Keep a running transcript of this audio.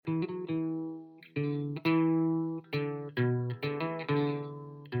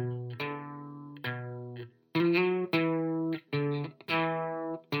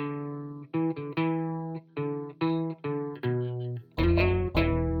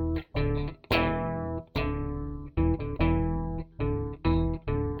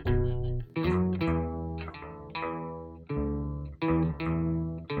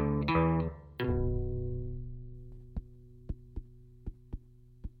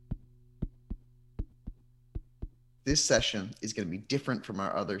this session is going to be different from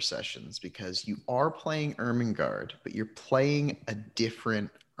our other sessions because you are playing Ermengarde, but you're playing a different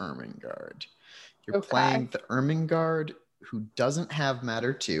Ermengarde. You're playing the Ermengarde who doesn't have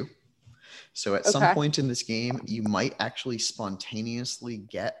Matter 2. So at some point in this game, you might actually spontaneously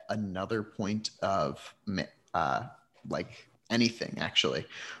get another point of like anything actually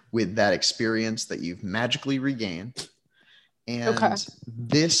with that experience that you've magically regained. And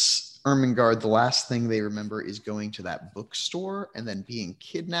this Ermengarde, the last thing they remember is going to that bookstore and then being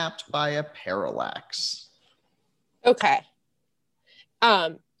kidnapped by a parallax. Okay.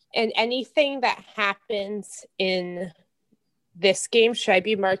 And anything that happens in this game, should I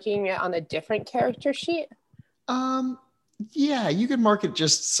be marking it on a different character sheet? Yeah, you could mark it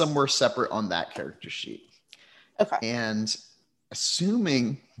just somewhere separate on that character sheet. Okay. And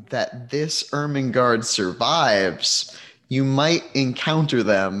assuming that this Ermengarde survives, you might encounter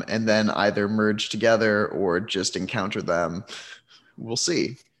them and then either merge together or just encounter them. We'll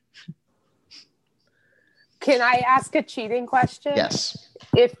see. Can I ask a cheating question? Yes.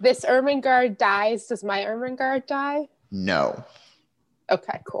 If this Ermengarde dies, does my Ermengarde die? No.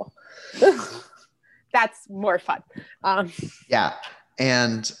 Okay, cool. That's more fun. Yeah.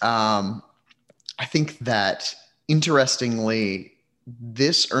 And I think that, interestingly,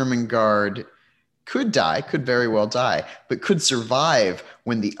 this Ermengarde could die, could very well die, but could survive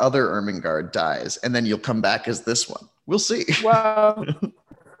when the other Ermengarde dies, and then you'll come back as this one. We'll see. Whoa.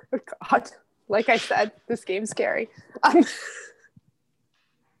 Oh, God. Like I said, this game's scary.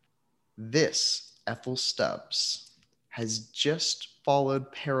 This Ethel Stubbs has just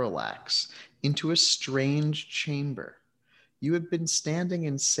followed Parallax into a strange chamber. You have been standing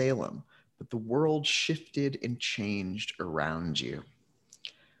in Salem, but the world shifted and changed around you.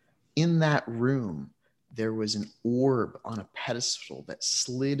 In that room, there was an orb on a pedestal that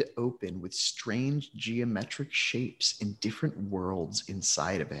slid open with strange geometric shapes in different worlds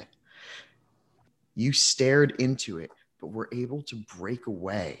inside of it. You stared into it, but were able to break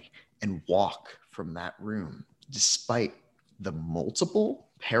away and walk from that room, despite the multiple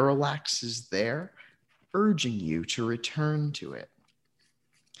parallaxes there urging you to return to it.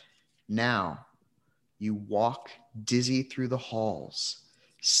 Now, you walk dizzy through the halls,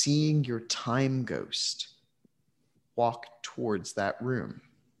 seeing your time ghost walk towards that room.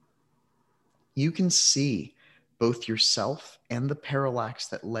 You can see both yourself and the parallax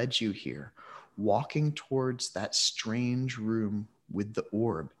that led you here walking towards that strange room with the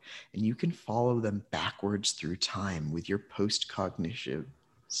orb, and you can follow them backwards through time with your post-cognitive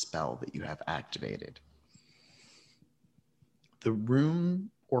spell that you have activated. The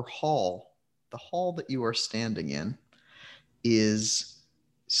room or hall, the hall that you are standing in, is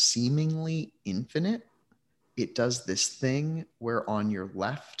seemingly infinite. It does this thing where on your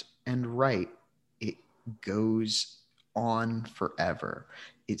left and right, it goes on forever.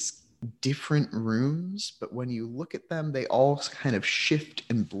 It's different rooms, but when you look at them, they all kind of shift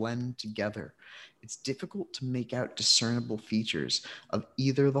and blend together. It's difficult to make out discernible features of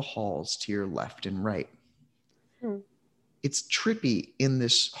either the halls to your left and right. It's trippy in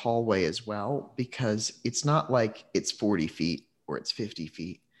this hallway as well, because it's not like it's 40 feet or it's 50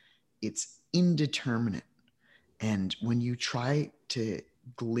 feet. It's indeterminate. And when you try to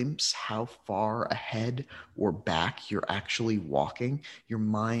glimpse how far ahead or back you're actually walking, your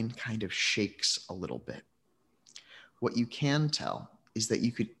mind kind of shakes a little bit. What you can tell is that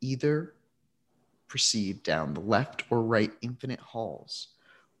you could either proceed down the left or right infinite halls,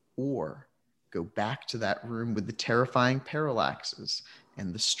 or go back to that room with the terrifying parallaxes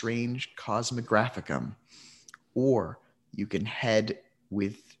and the strange cosmographicum, or you can head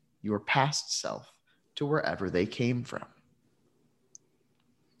with your past self to wherever they came from.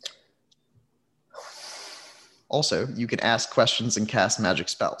 Also, you can ask questions and cast magic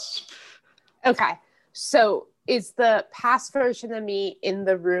spells. Okay, so is the past version of me in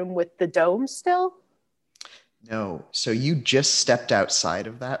the room with the dome still? No, so you just stepped outside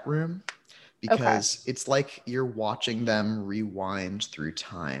of that room, because it's like you're watching them rewind through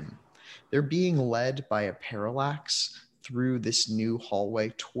time. They're being led by a parallax through this new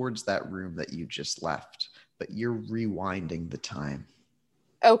hallway towards that room that you just left, but you're rewinding the time.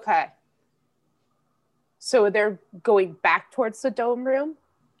 Okay. So they're going back towards the dome room?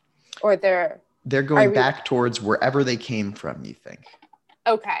 Or they're going back towards wherever they came from, you think?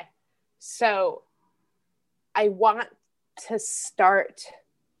 Okay. So I want to start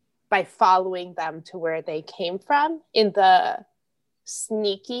by following them to where they came from in the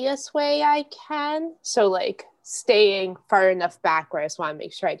sneakiest way I can. So like staying far enough back where I just want to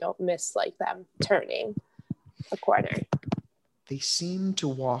make sure I don't miss like them turning a corner. They seem to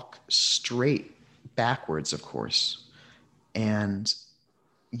walk straight backwards, of course. And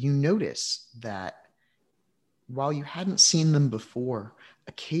you notice that while you hadn't seen them before,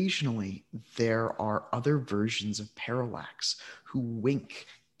 occasionally there are other versions of Parallax who wink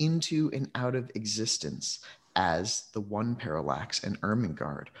into and out of existence as the one Parallax and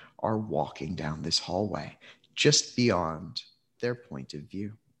Ermengarde are walking down this hallway just beyond their point of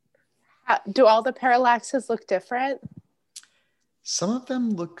view. Do all the Parallaxes look different? Some of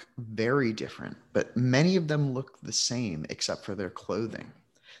them look very different, but many of them look the same except for their clothing.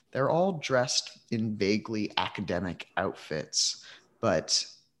 They're all dressed in vaguely academic outfits, but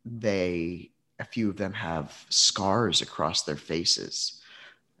a few of them have scars across their faces,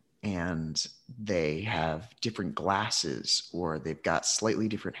 and they have different glasses, or they've got slightly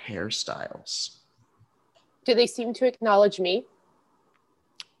different hairstyles. Do they seem to acknowledge me?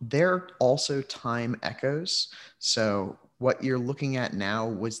 They're also time echoes. So what you're looking at now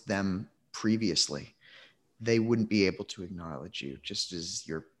was them previously. They wouldn't be able to acknowledge you, just as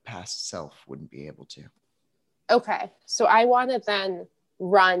your past self wouldn't be able to. Okay, so I want to then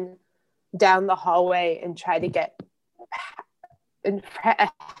run down the hallway and try to get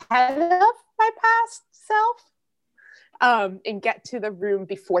ahead of my past self, and get to the room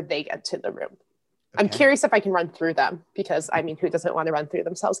before they get to the room. Okay. I'm curious if I can run through them, because, I mean, who doesn't want to run through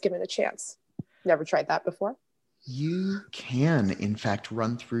themselves given a chance? Never tried that before. You can, in fact,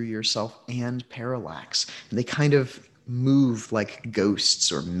 run through yourself and Parallax. And they kind of move like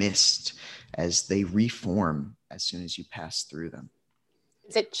ghosts or mist as they reform as soon as you pass through them.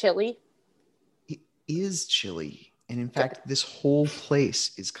 Is it chilly? It is chilly. And in fact, this whole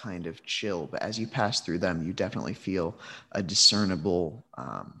place is kind of chill. But as you pass through them, you definitely feel a discernible,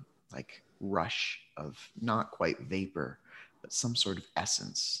 rush of not quite vapor, but some sort of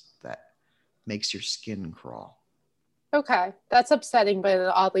essence that makes your skin crawl. Okay, that's upsetting, but in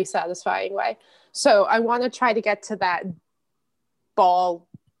an oddly satisfying way. So I want to try to get to that ball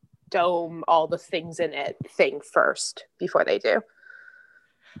dome, all the things in it thing first before they do.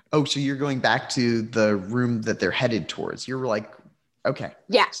 Oh, so you're going back to the room that they're headed towards. You're like, okay.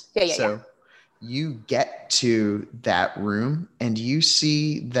 Yeah. So you get to that room and you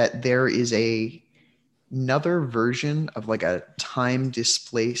see that there is another version of like a time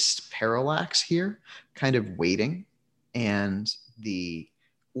displaced Parallax here, kind of waiting. And the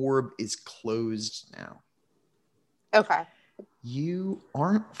orb is closed now. Okay. You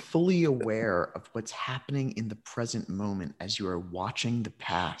aren't fully aware of what's happening in the present moment as you are watching the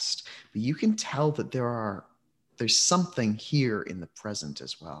past, but you can tell that there's something here in the present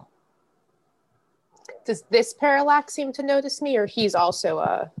as well. Does this Parallax seem to notice me, or he's also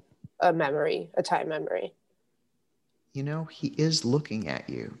a memory, a time memory? You know, he is looking at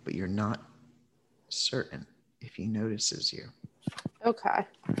you, but you're not certain if he notices you. Okay.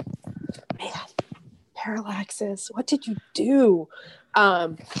 Man, Parallaxes, what did you do?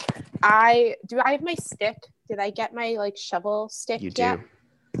 Do I have my stick? Did I get my shovel stick You yet?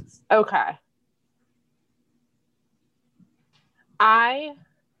 do. Okay. I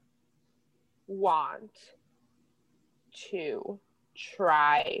want to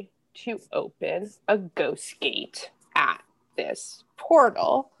try to open a ghost gate at this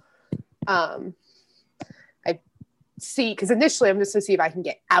portal. I see, because initially I'm just to see if I can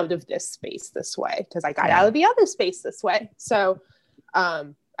get out of this space this way, because I got out of the other space this way. So I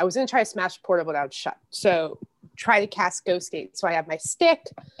was going to try to smash the portal without shut. So try to cast ghost gate. So I have my stick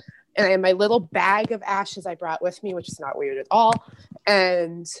and I have my little bag of ashes I brought with me, which is not weird at all.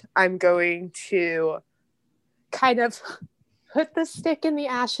 And I'm going to kind of put the stick in the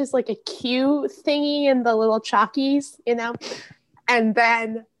ashes like a cue thingy in the little chalkies, and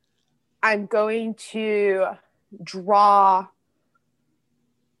then I'm going to draw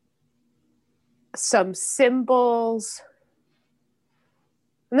some symbols.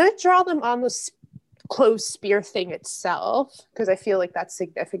 I'm going to draw them on the closed spear thing itself, because I feel like that's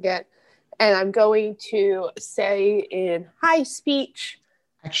significant. And I'm going to say in high speech.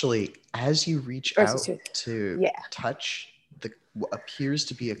 Actually, as you reach out to touch what appears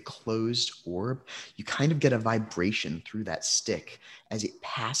to be a closed orb, you kind of get a vibration through that stick as it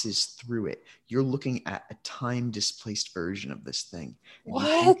passes through it. You're looking at a time-displaced version of this thing. And you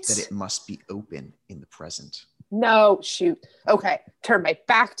think that it must be open in the present. No, shoot. Okay, turn my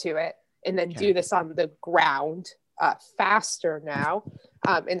back to it and then do this on the ground faster now.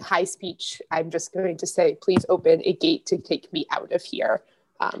 In high speech, I'm just going to say, please open a gate to take me out of here.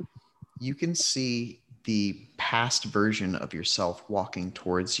 You can see the past version of yourself walking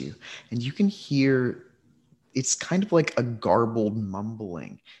towards you, and you can hear it's kind of like a garbled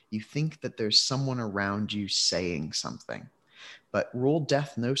mumbling. You think that there's someone around you saying something, but roll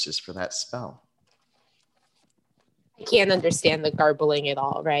Death Gnosis for that spell. I can't understand the garbling at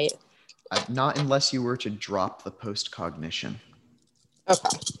all, right? Not unless you were to drop the post-cognition.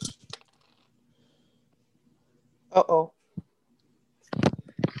 Okay. Uh-oh.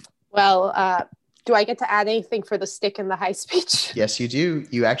 Well, do I get to add anything for the stick and the high speech? Yes, you do.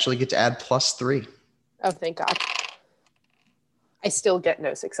 You actually get to add +3. Oh, thank God. I still get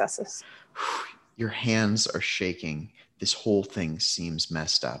no successes. Your hands are shaking. This whole thing seems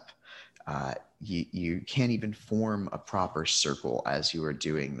messed up. You can't even form a proper circle as you are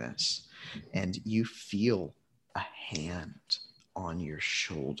doing this. And you feel a hand on your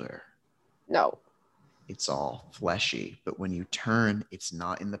shoulder. No. It's all fleshy, but when you turn, it's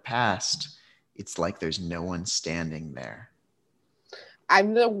not in the past. It's like there's no one standing there.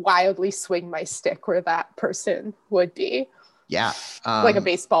 I'm going to wildly swing my stick where that person would be. Yeah. Like a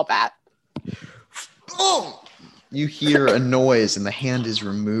baseball bat. Oh! You hear a noise and the hand is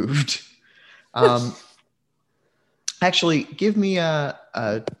removed. Actually, give me a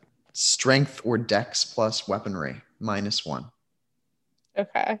strength or dex plus weaponry, -1.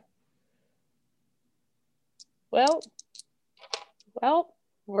 Okay. Well,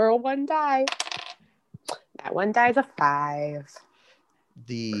 roll one die. That one die is a 5.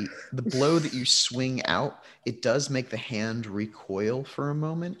 The blow that you swing out, it does make the hand recoil for a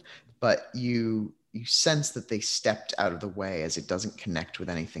moment, but you sense that they stepped out of the way as it doesn't connect with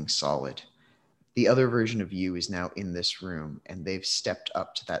anything solid. The other version of you is now in this room, and they've stepped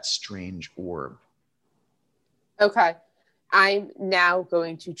up to that strange orb. Okay. I'm now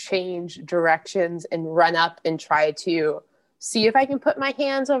going to change directions and run up and try to see if I can put my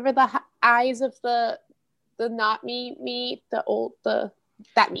hands over the eyes of the not me,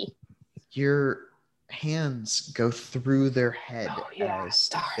 that me. Your hands go through their head as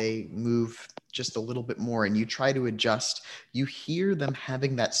darn. they move just a little bit more, and you try to adjust. You hear them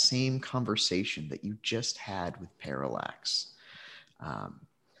having that same conversation that you just had with Parallax.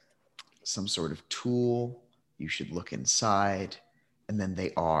 Some sort of tool. You should look inside, and then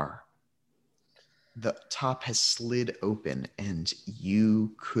they are. The top has slid open, and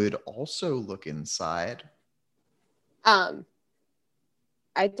you could also look inside.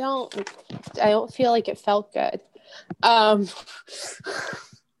 I don't feel like it felt good.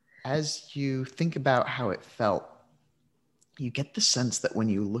 As you think about how it felt, you get the sense that when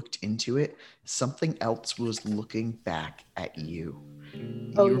you looked into it, something else was looking back at you.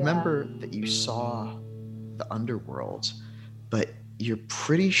 You remember that you saw the underworld, but you're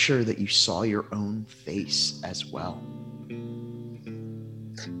pretty sure that you saw your own face as well.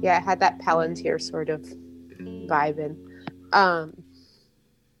 Yeah, I had that Palantir sort of vibing.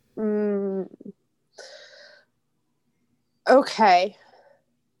 Okay.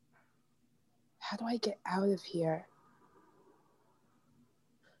 How do I get out of here?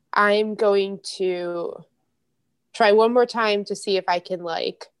 I'm going to try one more time to see if I can,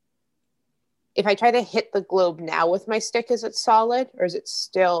 if I try to hit the globe now with my stick, is it solid, or is it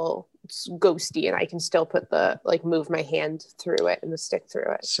still ghosty and I can still put move my hand through it and the stick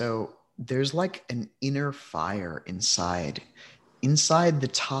through it? So there's like an inner fire inside. Inside the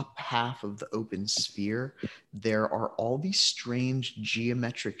top half of the open sphere, there are all these strange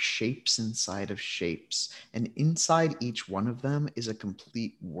geometric shapes inside of shapes. And inside each one of them is a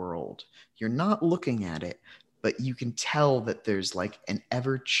complete world. You're not looking at it, but you can tell that there's like an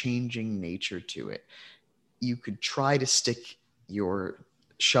ever-changing nature to it. You could try to stick your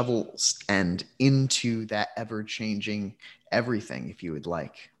shovel end into that ever-changing everything if you would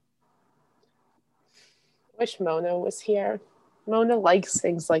like. Wish Mona was here. Mona likes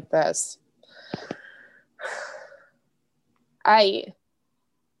things like this. I'm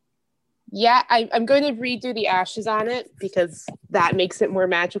going to redo the ashes on it because that makes it more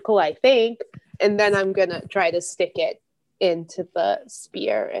magical, I think. And then I'm going to try to stick it into the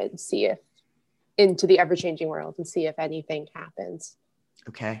spear and see if, into the ever-changing world, and see if anything happens.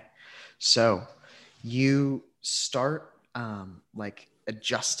 Okay. So you start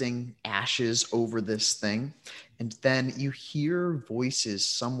adjusting ashes over this thing, and then you hear voices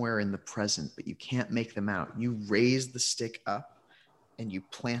somewhere in the present, but you can't make them out. You raise the stick up and you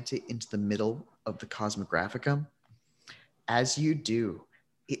plant it into the middle of the Cosmographicum. As you do,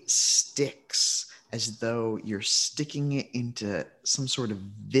 it sticks as though you're sticking it into some sort of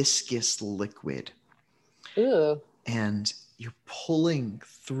viscous liquid. Ooh. And you're pulling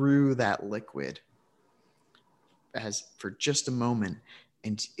through that liquid as for just a moment,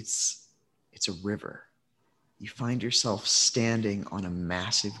 and it's a river. You find yourself standing on a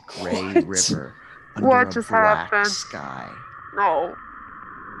massive gray river under a black sky. No.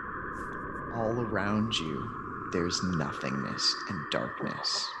 All around you, there's nothingness and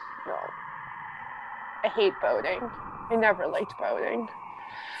darkness. No. I hate boating. I never liked boating.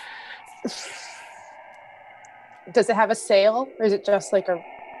 Does it have a sail, or is it just like a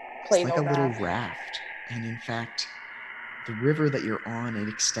plain It's like a little raft? raft. And in fact, the river that you're on, it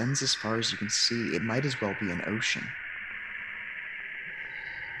extends as far as you can see. It might as well be an ocean.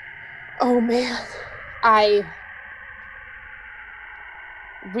 Oh man. I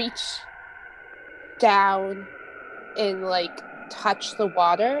reach down and like touch the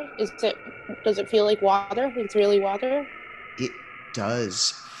water. Does it feel like water? It's really water? It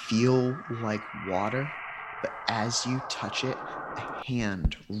does feel like water, but as you touch it, a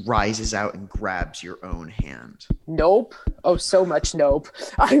hand rises out and grabs your own hand. Nope. Oh, so much nope.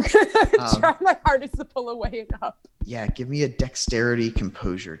 I'm gonna try my hardest to pull away and up. Yeah, give me a dexterity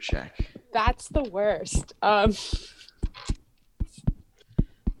composure check. That's the worst. Oh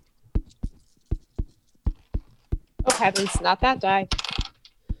heavens, not that die.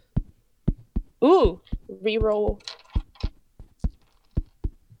 Ooh, reroll.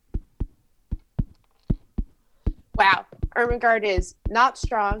 Wow, Ermengarde is not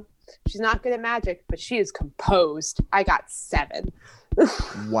strong. She's not good at magic, but she is composed. I got 7.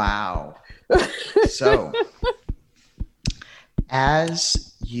 Wow. So,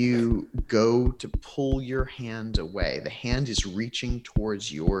 as you go to pull your hand away, the hand is reaching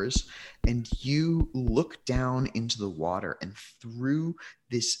towards yours, and you look down into the water, and through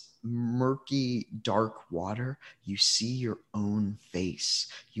this murky, dark water, you see your own face.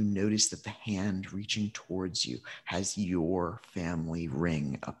 You notice that the hand reaching towards you has your family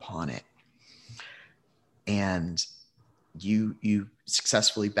ring upon it. And you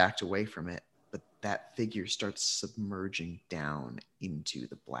successfully backed away from it, but that figure starts submerging down into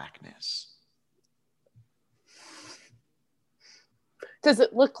the blackness. Does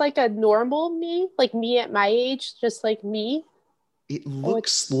it look like a normal me? Like me at my age, just like me? It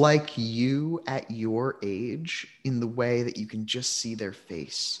looks like you at your age in the way that you can just see their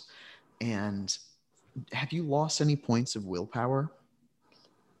face. And have you lost any points of willpower?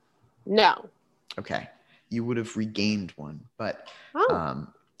 No. Okay. You would have regained one. But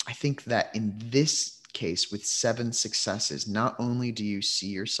I think that in this case, with 7 successes, not only do you see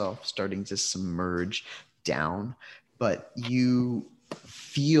yourself starting to submerge down, but you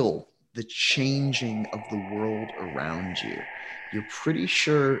feel the changing of the world around you. You're pretty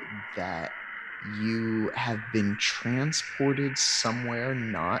sure that you have been transported somewhere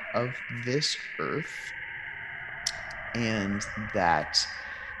not of this earth, and that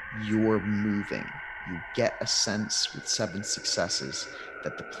you're moving. You get a sense with 7 successes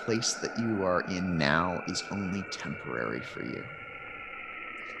that the place that you are in now is only temporary for you.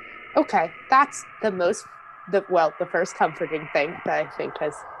 Okay, that's the first comforting thing that I think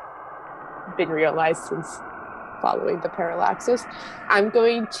has been realized since following the parallaxes. I'm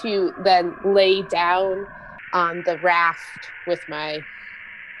going to then lay down on the raft with my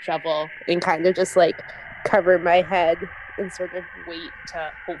shovel and kind of just like cover my head and sort of wait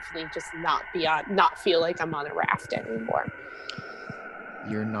to hopefully just not feel like I'm on a raft anymore.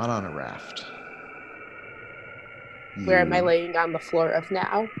 You're not on a raft. Where am I laying on the floor of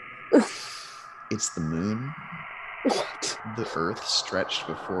now? It's the moon. What? The earth stretched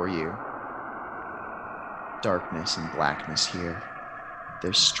before you. Darkness and blackness here.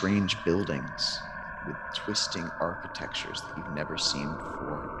 There's strange buildings with twisting architectures that you've never seen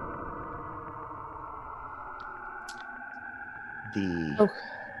before. The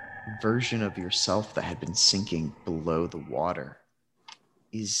version of yourself that had been sinking below the water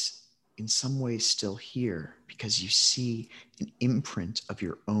is in some ways still here, because you see an imprint of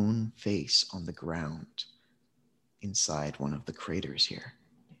your own face on the ground inside one of the craters here.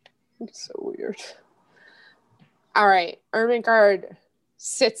 It's so weird. All right, Ermengarde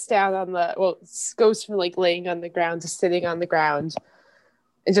sits down goes from like laying on the ground to sitting on the ground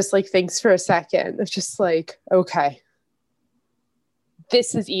and just like thinks for a second. It's just like, okay,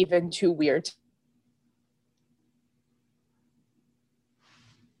 this is even too weird.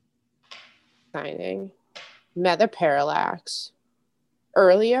 Signing. Met a parallax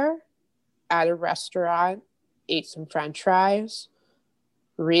earlier at a restaurant, ate some French fries.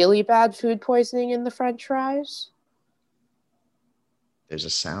 Really bad food poisoning in the French fries. There's a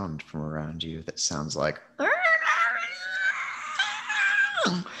sound from around you that sounds like,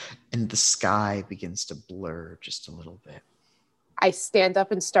 and the sky begins to blur just a little bit. I stand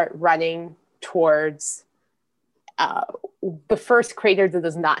up and start running towards the first crater that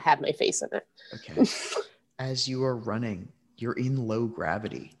does not have my face in it. Okay. As you are running, you're in low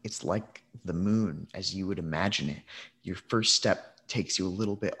gravity. It's like the moon as you would imagine it. Your first step takes you a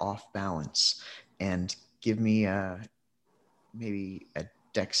little bit off balance, and give me maybe a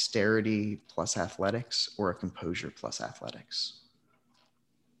dexterity plus athletics or a composure plus athletics.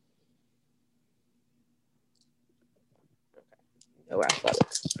 No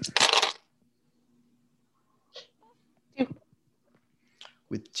athletics.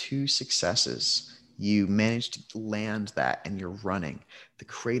 With 2 successes, you manage to land that and you're running. The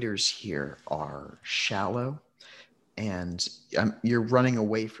craters here are shallow, and you're running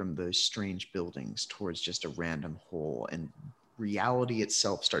away from those strange buildings towards just a random hole, and reality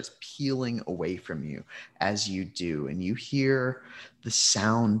itself starts peeling away from you as you do, and you hear the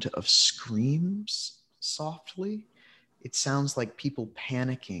sound of screams softly. It sounds like people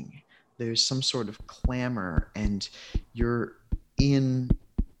panicking. There's some sort of clamor, and you're in,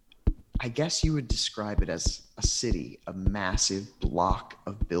 I guess you would describe it as a city, a massive block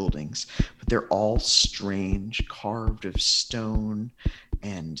of buildings, but they're all strange, carved of stone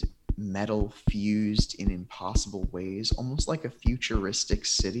and metal fused in impossible ways, almost like a futuristic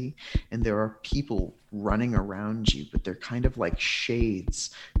city. And there are people running around you, but they're kind of like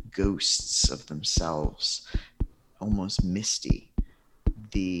shades, ghosts of themselves, almost misty.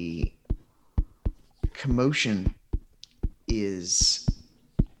 The commotion is,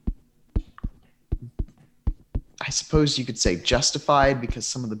 I suppose you could say, justified because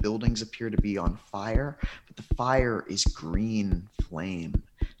some of the buildings appear to be on fire, but the fire is green flame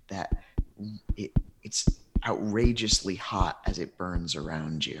that it's outrageously hot as it burns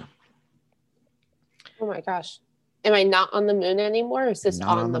around you. Oh my gosh. Am I not on the moon anymore? Or is this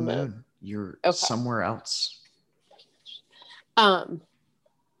not on the moon? You're somewhere else.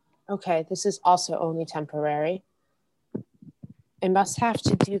 Okay, this is also only temporary. I must have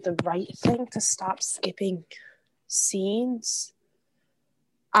to do the right thing to stop skipping scenes.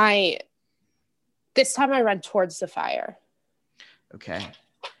 This time I run towards the fire. Okay.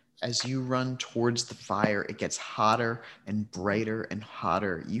 As you run towards the fire, it gets hotter and brighter and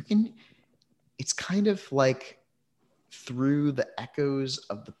hotter. It's kind of like through the echoes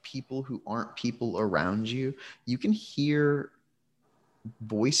of the people who aren't people around you, you can hear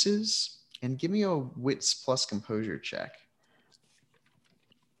voices. And give me a wits plus composure check.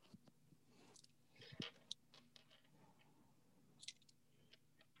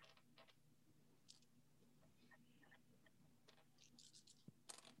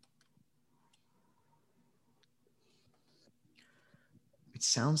 It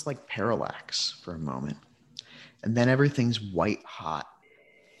sounds like parallax for a moment. And then everything's white hot.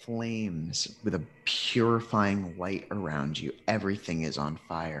 Flames with a purifying light around you. Everything is on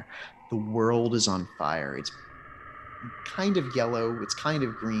fire. The world is on fire. It's kind of yellow. It's kind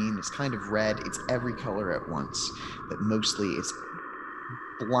of green. It's kind of red. It's every color at once. But mostly it's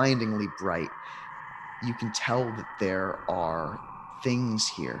blindingly bright. You can tell that there are things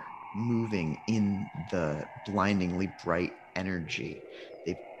here moving in the blindingly bright energy.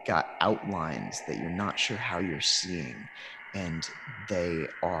 They've got outlines that you're not sure how you're seeing, and they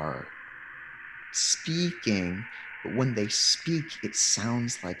are speaking, but when they speak, it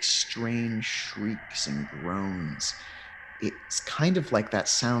sounds like strange shrieks and groans. It's kind of like that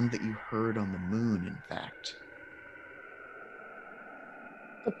sound that you heard on the moon, in fact.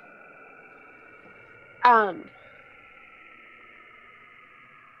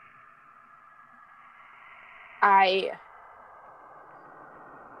 I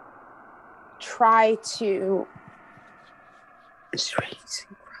try to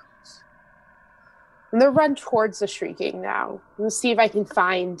I'm gonna run towards the shrieking now. I'm gonna see if I can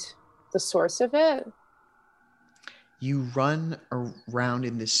find the source of it. You run around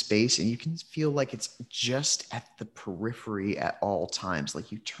in this space and you can feel like it's just at the periphery at all times.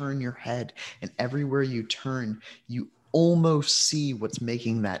 Like you turn your head and everywhere you turn, you almost see what's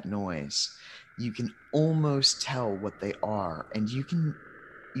making that noise. You can almost tell what they are, and you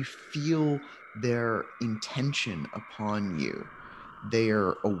feel their intention upon you. They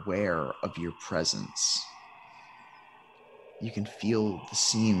are aware of your presence. You can feel the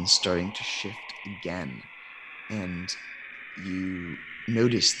scene starting to shift again. And you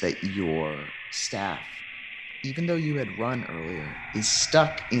notice that your staff, even though you had run earlier, is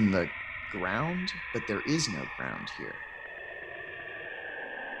stuck in the ground, but there is no ground here.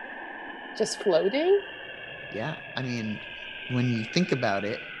 Just floating? Yeah, I mean, when you think about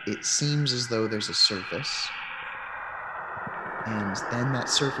it, it seems as though there's a surface, and then that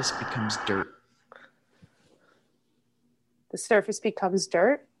surface becomes dirt. The surface becomes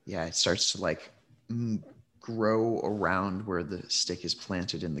dirt? Yeah, it starts to like grow around where the stick is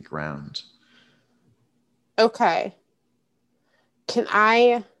planted in the ground. Okay. Can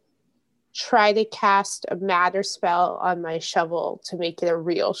I try to cast a matter spell on my shovel to make it a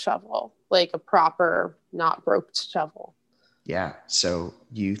real shovel? Like a proper, not broke shovel? Yeah, so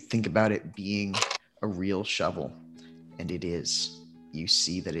you think about it being a real shovel, and it is. You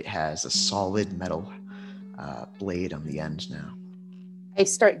see that it has a solid metal blade on the end now. I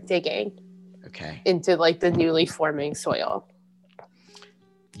start digging Okay. into like the newly forming soil.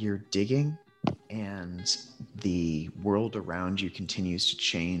 You're digging, and the world around you continues to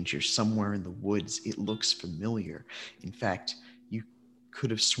change. You're somewhere in the woods. It looks familiar. In fact, you could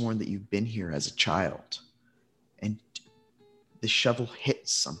have sworn that you've been here as a child. And the shovel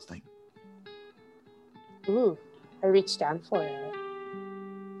hits something. Ooh, I reached down for it.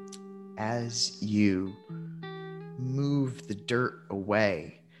 As you move the dirt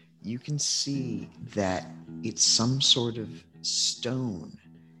away, you can see that it's some sort of stone.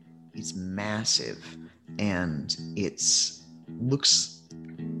 It's massive, and looks.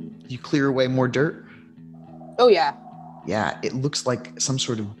 You clear away more dirt? Oh, yeah. Yeah, it looks like some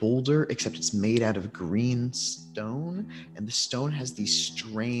sort of boulder, except it's made out of green stone, and the stone has these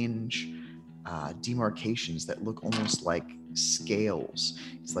strange demarcations that look almost like scales.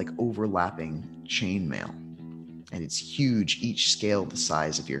 It's like overlapping chainmail, and it's huge, each scale the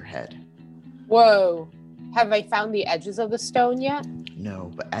size of your head. Whoa. Have I found the edges of the stone yet?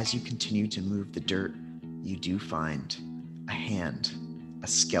 No, but as you continue to move the dirt, you do find a hand, a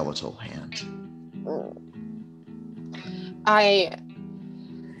skeletal hand. I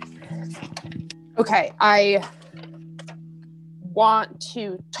want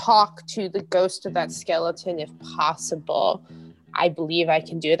to talk to the ghost of that skeleton if possible. I believe I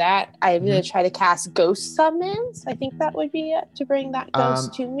can do that. I'm going to try to cast ghost summons. I think that would be it to bring that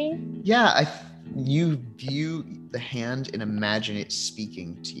ghost to me. Yeah, you view the hand and imagine it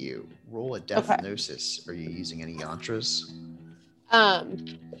speaking to you. Roll a death gnosis. Are you using any yantras?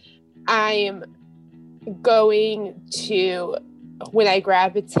 I am going to, when I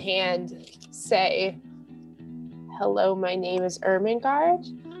grab its hand, say, "Hello, my name is Ermengarde,"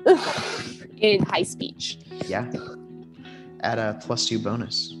 in high speech. Yeah. Add a +2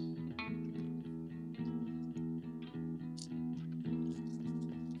 bonus.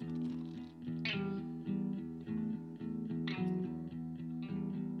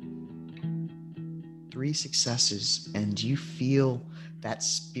 Three successes, and you feel that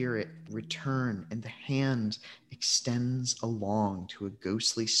spirit return, and the hand extends along to a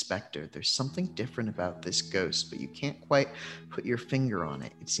ghostly specter. There's something different about this ghost, but you can't quite put your finger on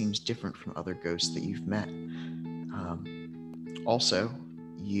it. It seems different from other ghosts that you've met. Also,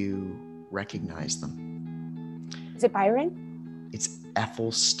 you recognize them. Is it Byron? It's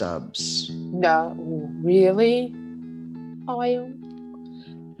Ethel Stubbs. No, really?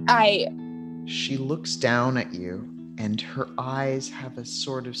 She looks down at you, and her eyes have a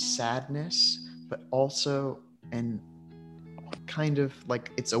sort of sadness, but also an kind of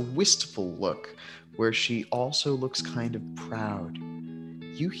like, it's a wistful look where she also looks kind of proud.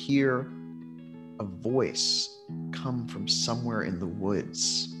 You hear a voice come from somewhere in the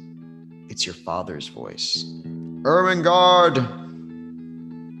woods. It's your father's voice. Ermengarde!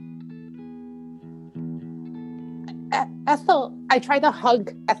 Ethel, I try to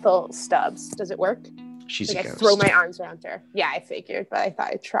hug Ethel Stubbs. Does it work? She's a ghost. I throw my arms around her. Yeah, I figured, but I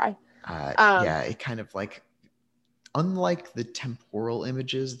thought I'd try. Yeah, it kind of like, unlike the temporal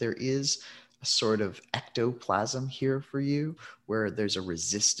images, there is a sort of ectoplasm here for you where there's a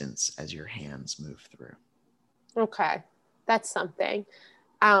resistance as your hands move through. Okay, that's something.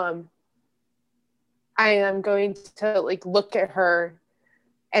 I am going to like look at her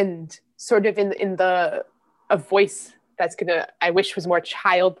and sort of in a voice that's gonna, I wish was more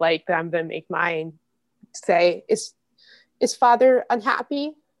childlike, that I'm gonna make mine, say, is father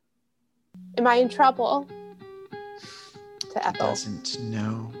unhappy? Am I in trouble? To Ethel. Doesn't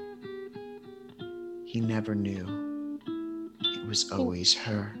know. He never knew. It was always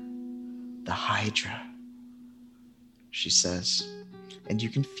her, the Hydra, she says. And you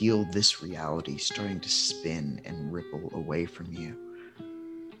can feel this reality starting to spin and ripple away from you.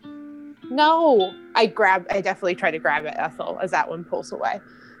 No, I definitely try to grab at Ethel as that one pulls away.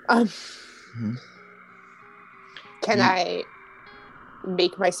 Can I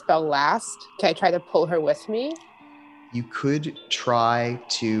make my spell last? Can I try to pull her with me? You could try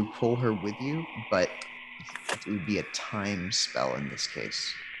to pull her with you, but it would be a time spell in this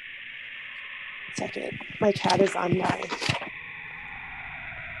case. Second, my cat is on my...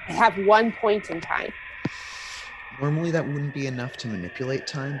 I have 1 point in time. Normally that wouldn't be enough to manipulate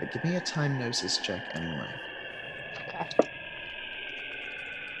time, but give me a time gnosis check anyway. Okay.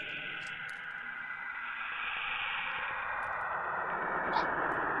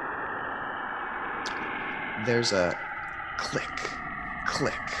 There's a click,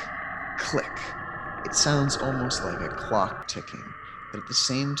 click, click. It sounds almost like a clock ticking, but at the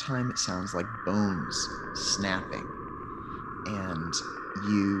same time, it sounds like bones snapping. And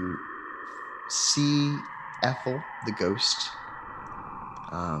you see Ethel, the ghost,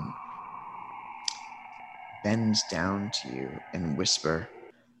 bends down to you and whisper,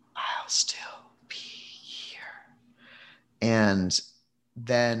 "I'll still be here." And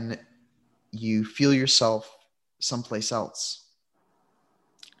then you feel yourself someplace else.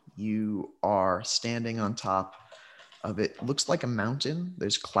 You are standing on top of it. Looks like a mountain.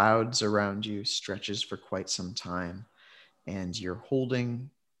 There's clouds around you, stretches for quite some time. And you're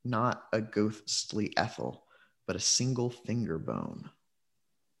holding not a ghostly Ethel, but a single finger bone.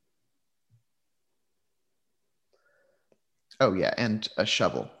 Oh, yeah, and a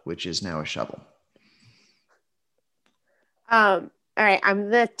shovel, which is now a shovel. All right, I'm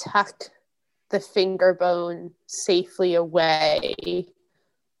going to tuck the finger bone safely away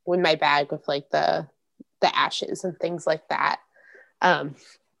with my bag with like the ashes and things like that. A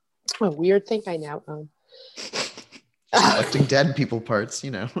weird thing I now own. Collecting dead people parts, you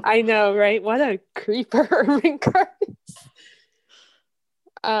know. I know, right? What a creeper, Herman Curtis.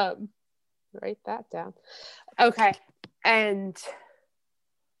 Write that down. Okay. And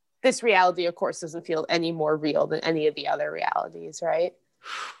this reality, of course, doesn't feel any more real than any of the other realities, right?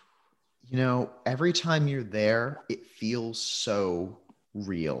 You know, every time you're there, it feels so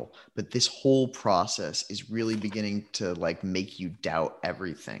real. But this whole process is really beginning to like make you doubt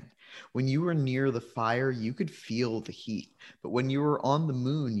everything. When you were near the fire, you could feel the heat. But when you were on the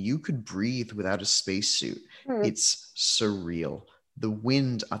moon, you could breathe without a spacesuit. It's surreal. The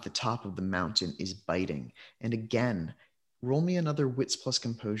wind at the top of the mountain is biting. And again, roll me another wits plus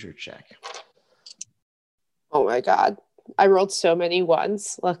composure check. Oh my God. I rolled so many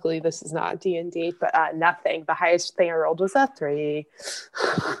ones. Luckily, this is not D&D, but nothing. The highest thing I rolled was a 3.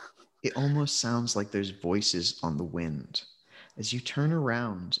 It almost sounds like there's voices on the wind. As you turn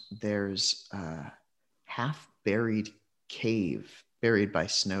around, there's a half-buried cave, buried by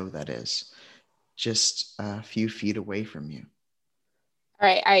snow, that is, just a few feet away from you. All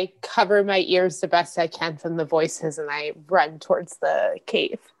right, I cover my ears the best I can from the voices, and I run towards the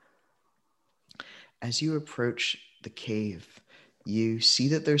cave. As you approach the cave, you see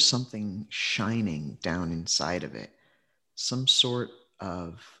that there's something shining down inside of it. Some sort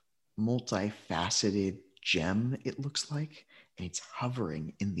of multifaceted gem, it looks like, and it's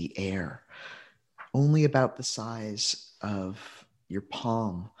hovering in the air. Only about the size of your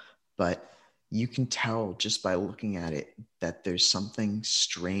palm, but you can tell just by looking at it that there's something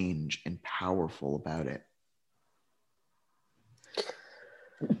strange and powerful about it.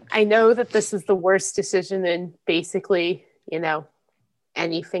 I know that this is the worst decision in basically,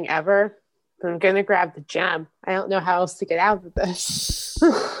 anything ever, but I'm going to grab the gem. I don't know how else to get out of this.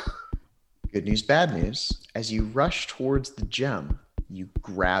 Good news, bad news. As you rush towards the gem, you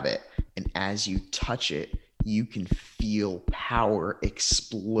grab it, and as you touch it, you can feel power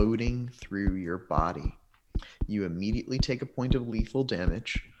exploding through your body. You immediately take a point of lethal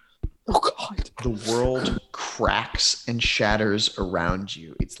damage. Oh, God. The world cracks and shatters around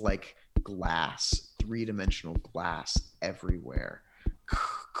you. It's like glass, 3-dimensional glass everywhere.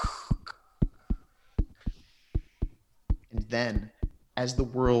 And then, as the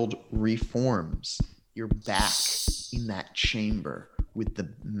world reforms, you're back in that chamber with the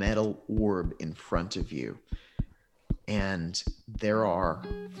metal orb in front of you. And there are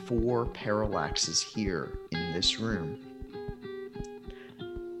 4 parallaxes here in this room.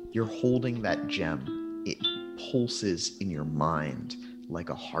 You're holding that gem. It pulses in your mind like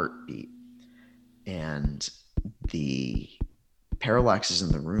a heartbeat. And the parallaxes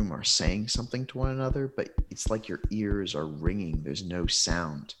in the room are saying something to one another, but it's like your ears are ringing. There's no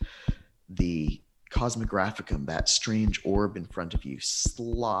sound. The Cosmographicum, that strange orb in front of you,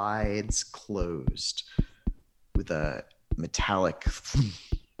 slides closed with a metallic...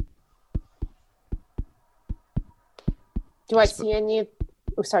 Do I see any...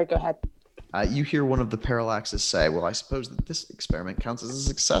 Oh, sorry, go ahead. You hear one of the parallaxes say, "Well, I suppose that this experiment counts as a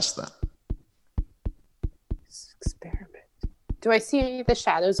success then." Experiment. Do I see the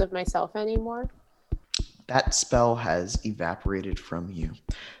shadows of myself anymore? That spell has evaporated from you,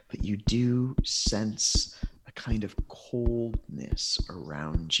 but you do sense a kind of coldness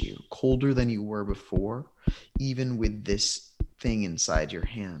around you, colder than you were before, even with this thing inside your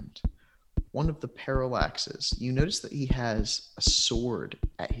hand. One of the parallaxes, you notice that he has a sword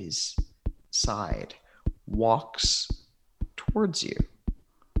at his side, walks towards you.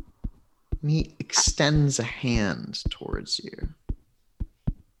 And he extends a hand towards you.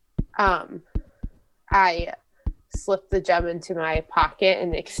 I slip the gem into my pocket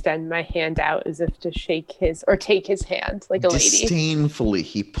and extend my hand out as if to shake his or take his hand like a lady. Disdainfully,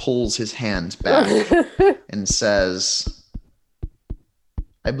 he pulls his hand back and says,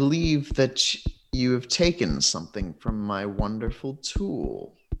 I believe that you have taken something from my wonderful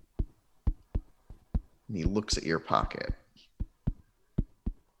tool. And he looks at your pocket.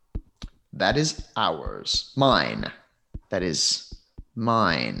 That is ours. Mine. That is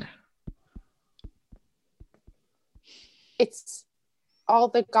mine. It's all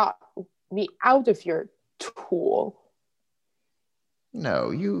that got me out of your tool.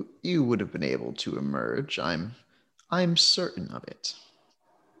 No, you would have been able to emerge. I'm certain of it.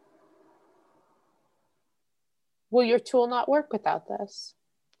 Will your tool not work without this?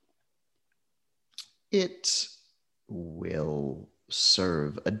 It will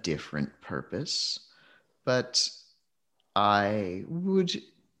serve a different purpose, but I would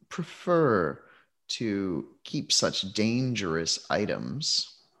prefer to keep such dangerous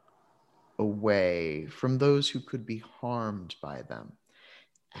items away from those who could be harmed by them.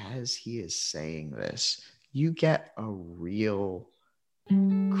 As he is saying this, you get a real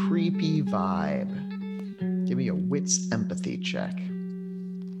creepy vibe. Give me a wits empathy check.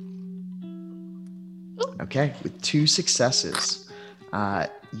 Okay, with 2 successes,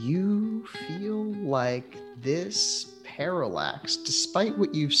 you feel like this Parallax, despite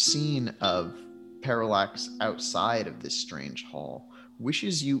what you've seen of Parallax outside of this strange hall,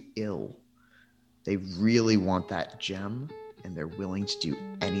 wishes you ill. They really want that gem, and they're willing to do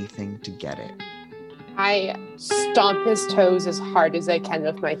anything to get it. I stomp his toes as hard as I can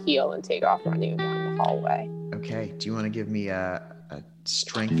with my heel and take off running down the hallway. Okay, do you want to give me a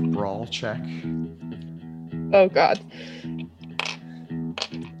strength brawl check? Oh, God.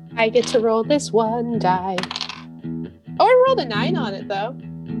 I get to roll this 1 die. Oh, I rolled a 9 on it, though.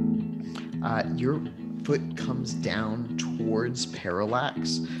 Your foot comes down towards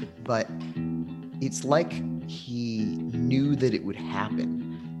Parallax, but it's like he knew that it would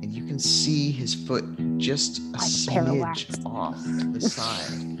happen, and you can see his foot just a smidge off to the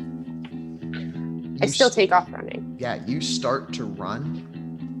side. I still take off running. Yeah, you start to run,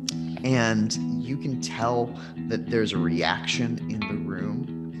 and you can tell that there's a reaction in the room,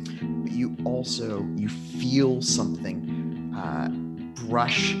 but you feel something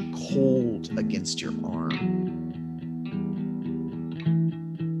brush cold against your arm.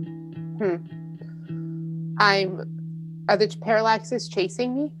 Are the Parallaxes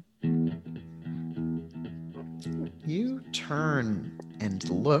chasing me? You turn and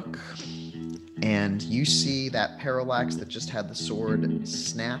look, and you see that Parallax that just had the sword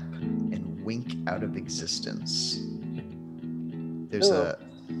snap and wink out of existence. There's a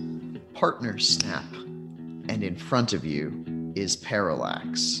partner snap, and in front of you is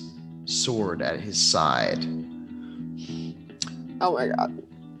Parallax, sword at his side. Oh my God.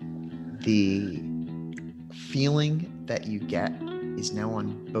 The feeling that you get is now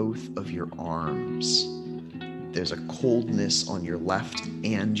on both of your arms. There's a coldness on your left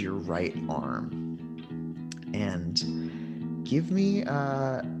and your right arm. And give me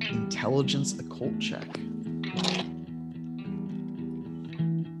intelligence occult check.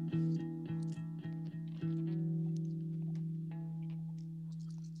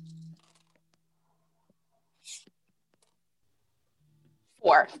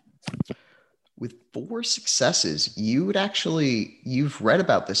 With 4 successes, you've read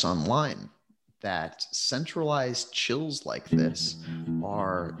about this online, that centralized chills like this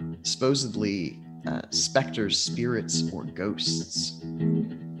are supposedly specters, spirits, or ghosts.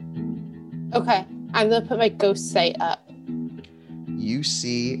 Okay, I'm gonna put my ghost sight up. You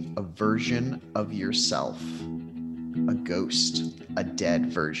see a version of yourself, a ghost, a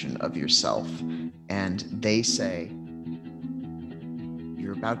dead version of yourself, and they say,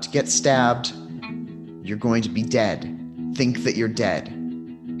 "You're about to get stabbed. You're going to be dead. Think that you're dead."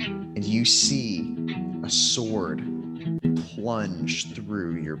 And you see a sword plunge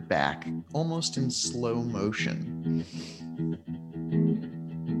through your back, almost in slow motion.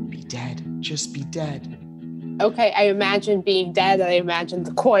 Be dead. Just be dead. Okay, I imagine being dead. I imagine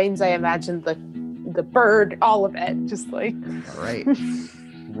the coins. I imagine the bird. All of it. Just like. All right.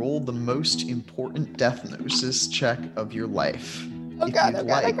 Roll the most important death gnosis check of your life. Oh God, oh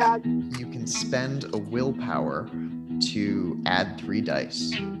God. You can spend a willpower to add 3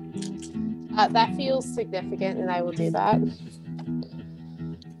 dice. That feels significant, and I will do that.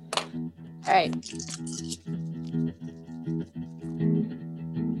 All right.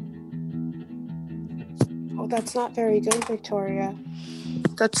 Oh, that's not very good, Victoria.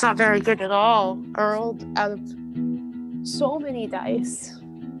 That's not very good at all. I rolled out of so many dice.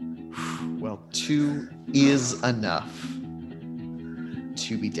 Well, 2 is enough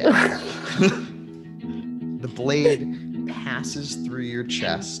to be dead. The blade passes through your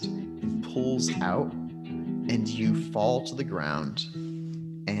chest and pulls out, and you fall to the ground,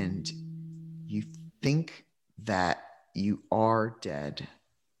 and you think that you are dead.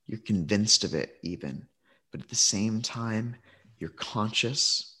 You're convinced of it even, but at the same time, you're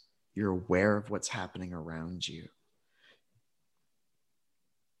conscious, you're aware of what's happening around you.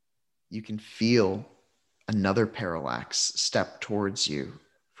 You can feel another parallax step towards you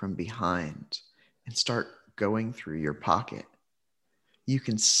from behind and start going through your pocket. You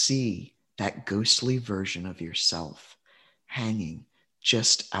can see that ghostly version of yourself hanging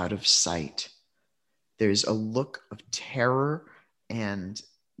just out of sight. There's a look of terror, and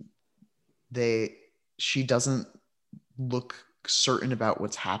she doesn't look certain about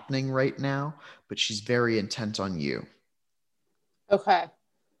what's happening right now, but she's very intent on you. Okay.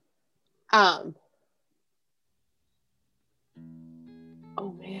 Oh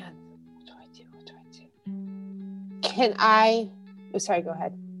man, what do I do? Sorry, go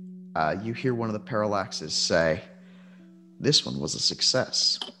ahead. You hear one of the parallaxes say, "This one was a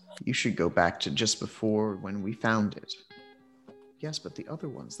success. You should go back to just before when we found it." "Yes, but the other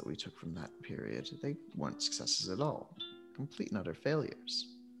ones that we took from that period, they weren't successes at all. Complete and utter failures.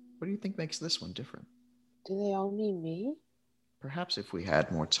 What do you think makes this one different?" Do they all mean me? "Perhaps if we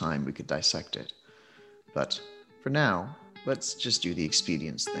had more time, we could dissect it. But for now, let's just do the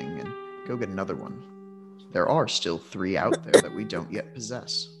expedience thing and go get another one. There are still 3 out there that we don't yet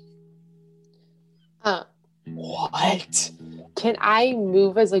possess." What? Can I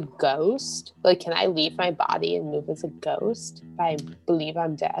move as a ghost? Like, can I leave my body and move as a ghost if I believe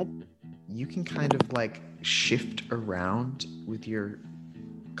I'm dead? You can kind of like shift around with your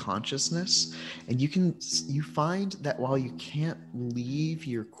consciousness, and you find that while you can't leave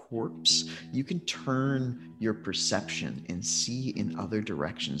your corpse, you can turn your perception and see in other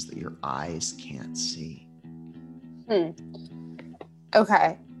directions that your eyes can't see.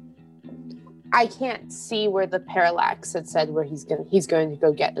 Okay. I can't see where the parallax had said where he's going to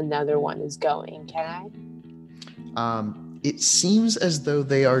go get another one is going. Can I? It seems as though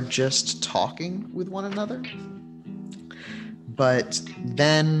they are just talking with one another, but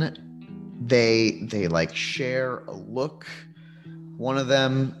then they like share a look. One of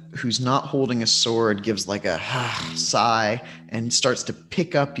them, who's not holding a sword, gives like a sigh and starts to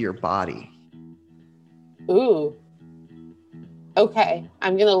pick up your body. Ooh. Okay,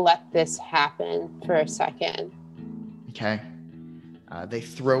 I'm going to let this happen for a second. Okay. They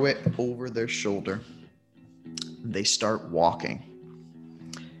throw it over their shoulder. They start walking.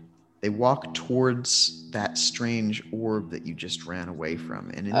 They walk towards that strange orb that you just ran away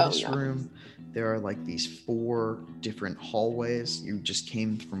from. And in this room, there are like these 4 different hallways. You just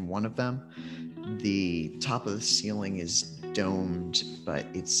came from one of them. The top of the ceiling is domed, but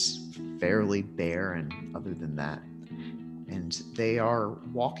it's fairly bare, and other than that. And they are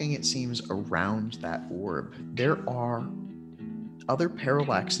walking, it seems, around that orb. There are other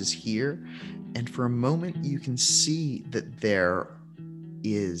parallaxes here, and for a moment you can see that there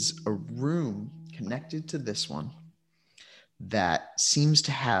is a room connected to this one that seems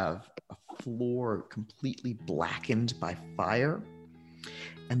to have a floor completely blackened by fire.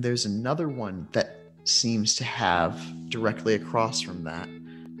 And there's another one that seems to have, directly across from that,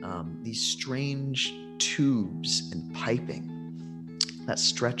 these strange tubes and piping that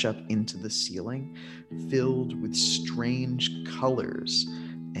stretch up into the ceiling, filled with strange colors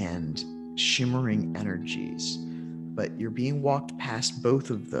and shimmering energies. But you're being walked past both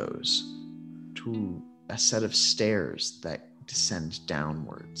of those to a set of stairs that descend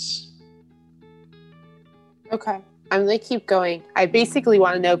downwards. Okay. I'm going to keep going. I basically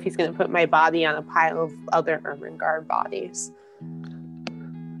want to know if he's going to put my body on a pile of other Ermengarde bodies.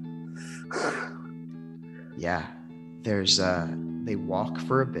 Yeah. They walk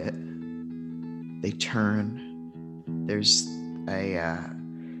for a bit. They turn. There's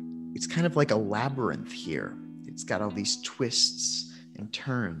it's kind of like a labyrinth here. It's got all these twists and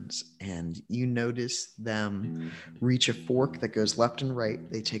turns, and you notice them reach a fork that goes left and right.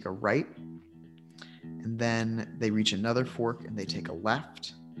 They take a right, and then they reach another fork and they take a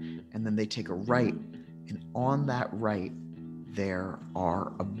left, and then they take a right. And on that right, there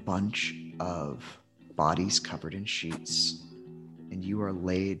are a bunch of bodies covered in sheets, and you are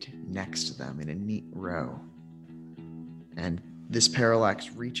laid next to them in a neat row. And this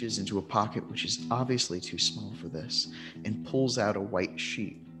parallax reaches into a pocket, which is obviously too small for this, and pulls out a white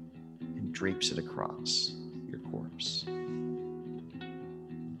sheet and drapes it across your corpse.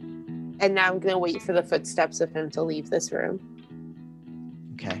 And now I'm going to wait for the footsteps of him to leave this room.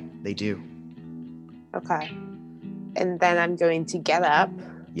 Okay, they do. Okay. And then I'm going to get up.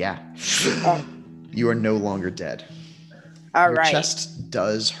 Yeah. You are no longer dead. All Your right. chest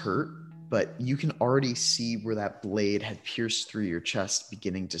does hurt, but you can already see where that blade had pierced through your chest,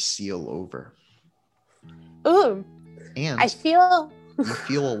 beginning to seal over. Ooh. And I feel... you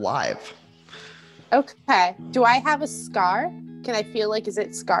feel alive. Okay. Do I have a scar? Can I feel like, is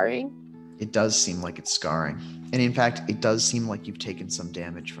it scarring? It does seem like it's scarring. And in fact, it does seem like you've taken some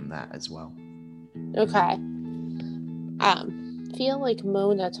damage from that as well. Okay. Feel like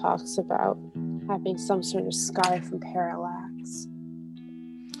Mona talks about having some sort of scar from parallax.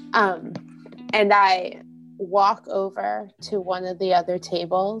 And I walk over to one of the other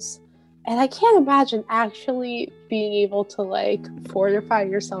tables, and I can't imagine actually being able to like fortify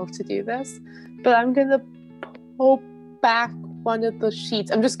yourself to do this, but I'm gonna pull back one of the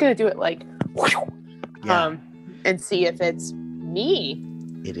sheets. I'm just gonna do it like, and see if it's me.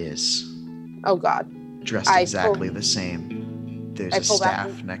 It is. Oh God. Dressed exactly the same. There's a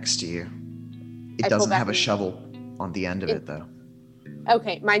staff next to you. It doesn't have a shovel on the end of it, though.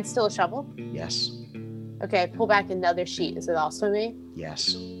 Okay, mine's still a shovel? Yes. Okay, I pull back another sheet. Is it also me?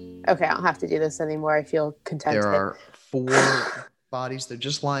 Yes. Okay, I don't have to do this anymore. I feel contented. There are 4 bodies. They're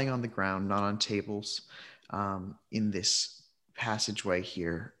just lying on the ground, not on tables, in this passageway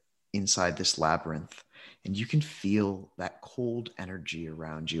here inside this labyrinth. And you can feel that cold energy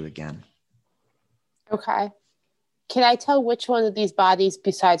around you again. Okay. Can I tell which one of these bodies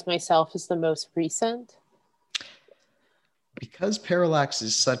besides myself is the most recent? Because Parallax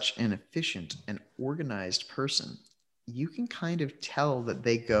is such an efficient and organized person, you can kind of tell that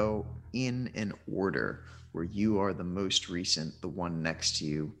they go in an order where you are the most recent, the one next to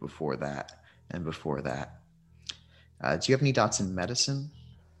you before that, and before that. Do you have any dots in medicine?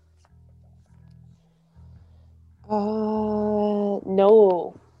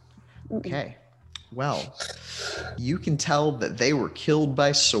 No. Okay. Well, you can tell that they were killed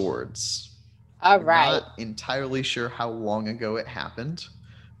by swords. All right. I'm not entirely sure how long ago it happened,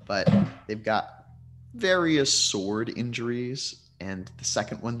 but they've got various sword injuries, and the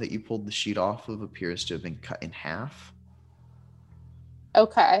second one that you pulled the sheet off of appears to have been cut in half.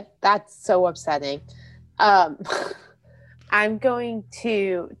 Okay, that's so upsetting. I'm going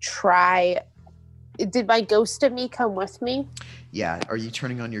to try... Did my ghost of me come with me? Yeah. Are you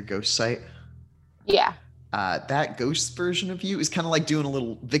turning on your ghost sight? Yeah. That ghost version of you is kind of like doing a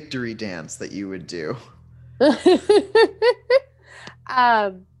little victory dance that you would do.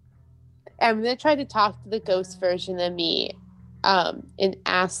 I'm going to try to talk to the ghost version of me and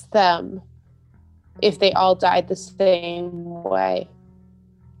ask them if they all died the same way.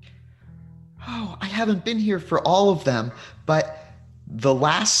 Oh, I haven't been here for all of them, but the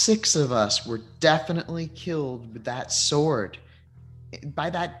last 6 of us were definitely killed with that sword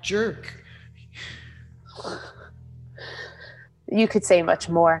by that jerk. You could say much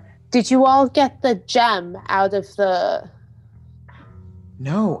more. Did you all get the gem out of the...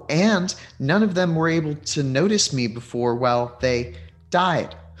 No, and none of them were able to notice me before, well, they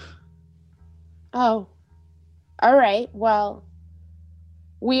died. Oh. All right. Well,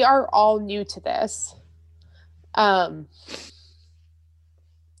 we are all new to this.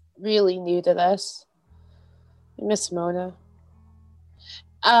 Really new to this. Miss Mona.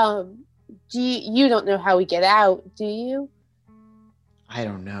 You don't know how we get out, do you? I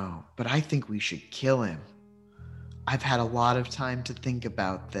don't know, but I think we should kill him. I've had a lot of time to think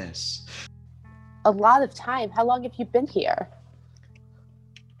about this. A lot of time? How long have you been here?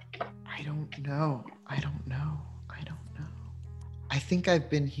 I don't know. I think I've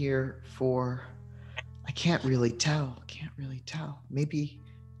been here for... I can't really tell. Maybe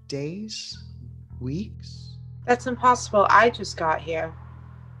days? Weeks? That's impossible. I just got here.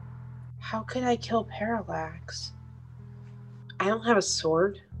 How could I kill Parallax? I don't have a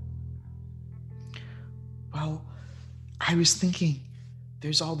sword. Well, I was thinking,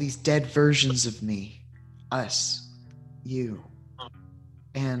 there's all these dead versions of me. Us. You.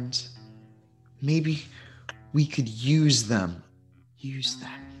 And maybe we could use them. Use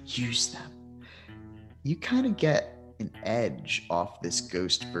them. You kind of get an edge off this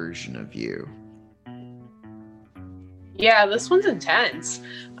ghost version of you. Yeah, this one's intense.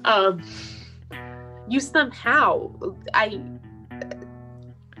 Use them how? I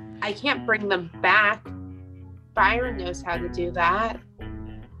can't bring them back. Byron knows how to do that.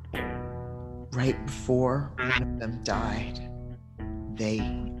 Right before one of them died,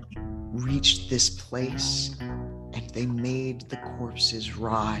 they reached this place and they made the corpses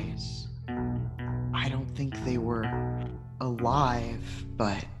rise. I don't think they were alive,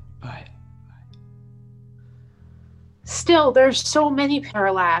 but still, there's so many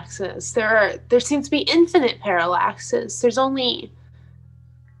parallaxes. There seems to be infinite parallaxes. There's only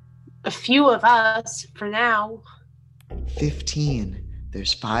a few of us for now. 15.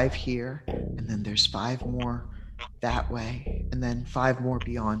 There's 5 here, and then there's 5 more that way, and then 5 more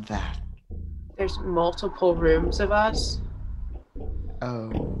beyond that. There's multiple rooms of us.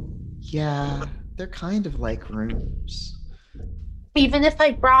 Oh, yeah, they're kind of like rooms. Even if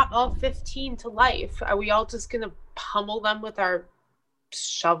I brought all 15 to life, are we all just going to pummel them with our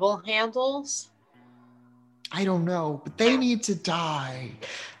shovel handles? I don't know, but they need to die.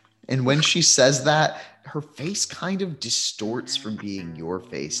 And when she says that, her face kind of distorts from being your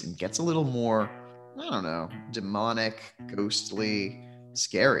face and gets a little more, I don't know, demonic, ghostly,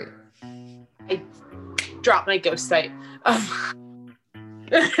 scary. I drop my ghost sight. All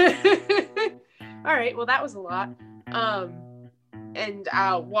right, well, that was a lot. And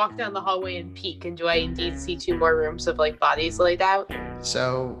I'll walk down the hallway and peek, and do I indeed see 2 more rooms of like bodies laid out?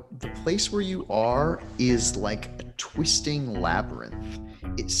 So the place where you are is like a twisting labyrinth.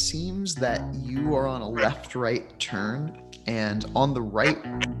 It seems that you are on a left-right turn, and on the right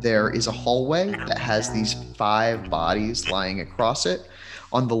there is a hallway that has these 5 bodies lying across it.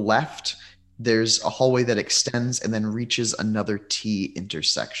 On the left, there's a hallway that extends and then reaches another T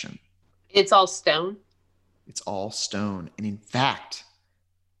intersection. It's all stone. It's all stone, and in fact,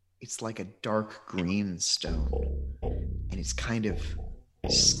 it's like a dark green stone, and it's kind of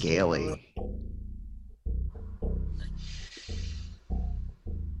scaly.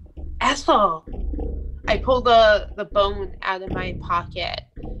 Ethel! I pull the bone out of my pocket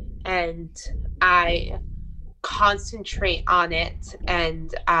and I concentrate on it,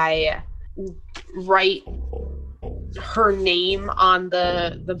 and I write her name on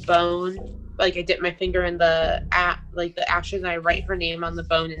the bone. Like, I dip my finger in the ashes, and I write her name on the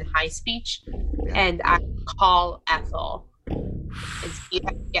bone in high speech. Yeah. And I call Ethel and see if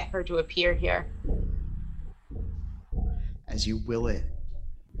I can get her to appear here. As you will it,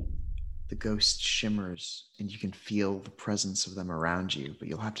 the ghost shimmers and you can feel the presence of them around you, but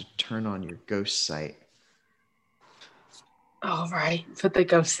you'll have to turn on your ghost sight. All right, put the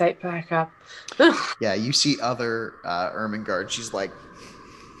ghost sight back up. Yeah, you see other Ermengarde. She's like,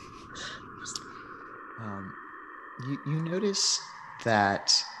 you notice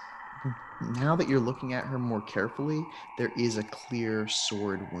that now that you're looking at her more carefully, there is a clear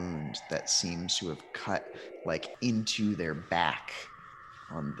sword wound that seems to have cut like into their back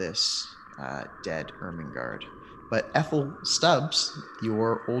on this dead Ermengarde. But Ethel Stubbs,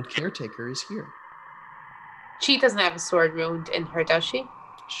 your old caretaker, is here. She doesn't have a sword wound in her, does she?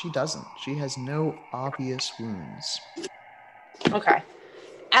 She doesn't. She has no obvious wounds. Okay.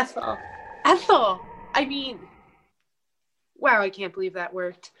 Ethel, I mean, wow, I can't believe that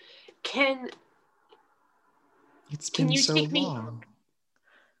worked. It's been you so take long. Me?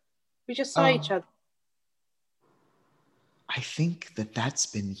 We just saw each other. I think that's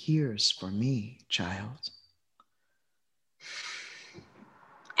been years for me, child.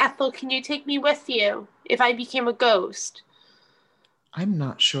 Ethel, can you take me with you if I became a ghost? I'm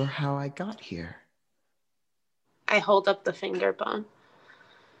not sure how I got here. I hold up the finger bone.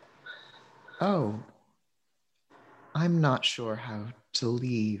 Oh, I'm not sure how to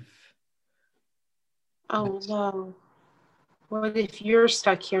leave. Oh, no. What if you're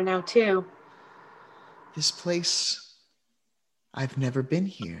stuck here now, too? This place, I've never been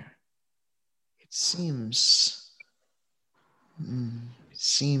here. It seems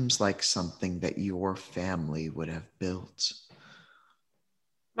like something that your family would have built.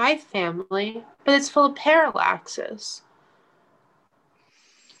 My family? But it's full of parallaxes.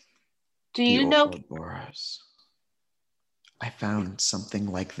 Do you know? Ouroboros. I found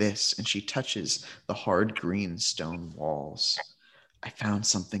something like this, and she touches the hard green stone walls. I found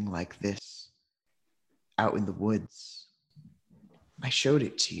something like this out in the woods. I showed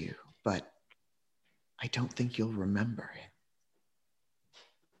it to you, but I don't think you'll remember it.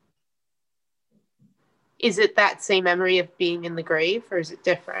 Is it that same memory of being in the grave, or is it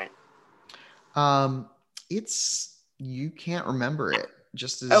different? You can't remember it,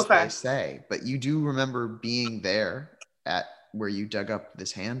 just as Okay. they say, but you do remember being there at where you dug up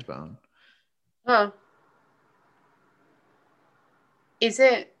this hand bone. Huh.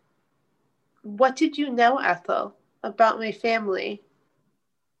 What did you know, Ethel, about my family?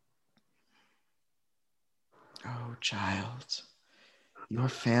 Oh, child, your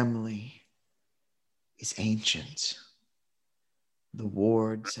family is ancient. The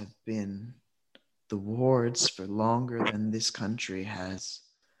wards have been the wards for longer than this country has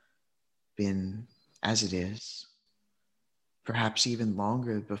been as it is. Perhaps even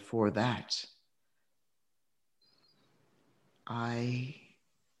longer before that. I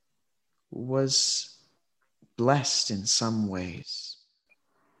was blessed in some ways,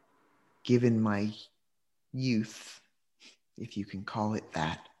 given my youth, if you can call it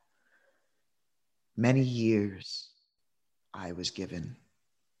that. Many years I was given.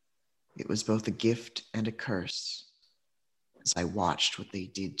 It was both a gift and a curse as I watched what they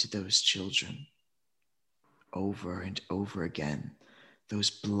did to those children over and over again, those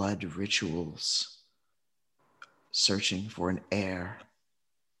blood rituals, searching for an heir.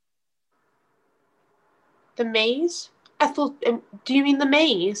 The maze? Ethel, do you mean the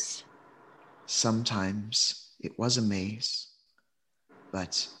maze? Sometimes it was a maze,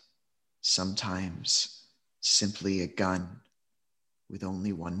 but sometimes simply a gun with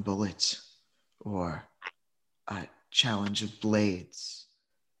only one bullet, or a challenge of blades.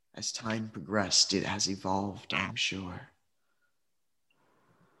 As time progressed, it has evolved, I'm sure.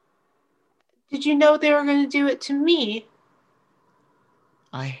 Did you know they were going to do it to me?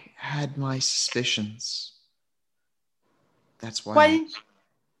 I had my suspicions. That's why Why?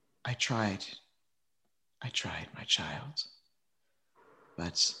 I tried. I tried, my child.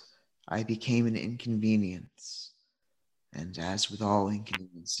 But I became an inconvenience. And as with all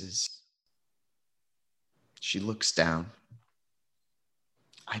inconveniences, she looks down.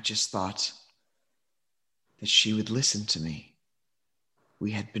 I just thought that she would listen to me.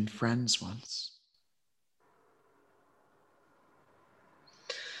 We had been friends once.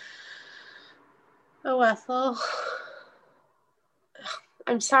 Oh, Ethel.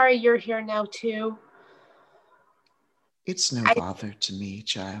 I'm sorry you're here now, too. It's no bother to me,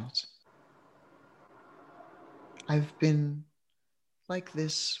 child. I've been like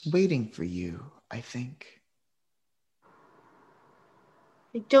this, waiting for you, I think.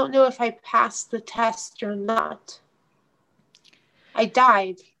 I don't know if I passed the test or not. I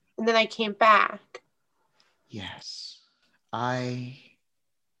died, and then I came back. Yes, I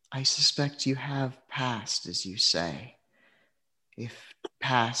suspect you have passed, as you say. If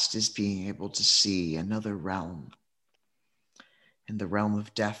past is being able to see another realm, in the realm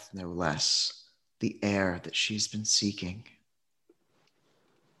of death, no less, the heir that she's been seeking.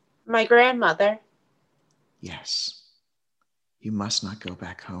 My grandmother. Yes, you must not go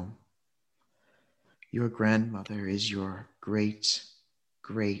back home. Your grandmother is your great,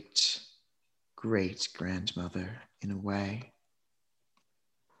 great, great grandmother in a way.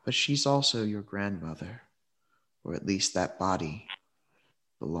 But she's also your grandmother, or at least that body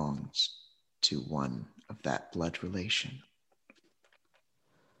belongs to one of that blood relation.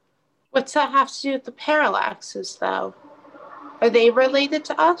 What's that have to do with the parallaxes, though? Are they related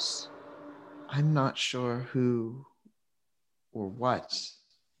to us? I'm not sure who or what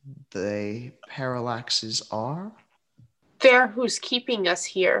the parallaxes are. They're who's keeping us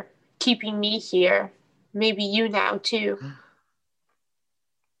here, keeping me here. Maybe you now, too.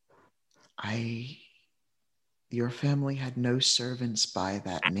 Your family had no servants by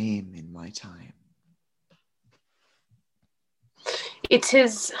that name in my time. It's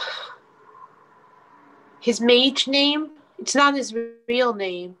his mage name. It's not his real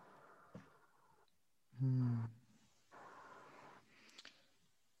name.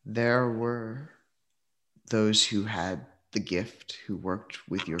 There were those who had the gift, who worked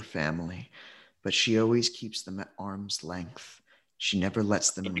with your family, but she always keeps them at arm's length. She never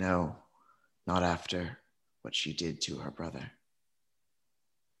lets them know, not after what she did to her brother.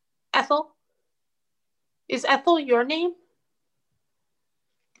 Ethel? Is Ethel your name?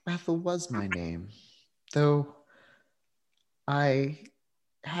 Ethel was my name, though I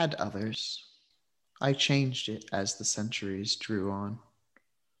had others. I changed it as the centuries drew on.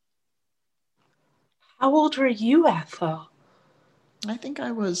 How old were you, Ethel? I think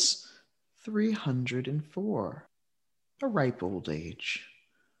I was 304. A ripe old age.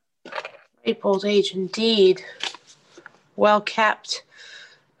 Ripe old age, indeed. Well kept.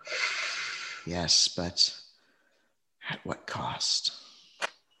 Yes, but at what cost?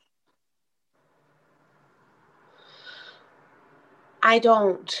 I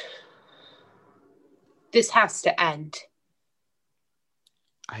don't. This has to end.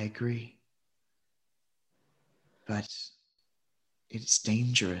 I agree. But it's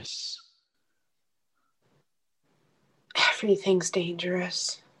dangerous. Everything's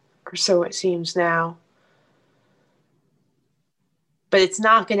dangerous. Or so it seems now. But it's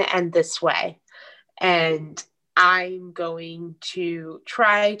not going to end this way. And I'm going to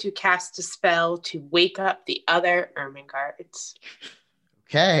try to cast a spell to wake up the other Ermengardes.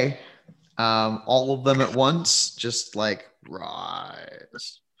 Okay. All of them at once, just like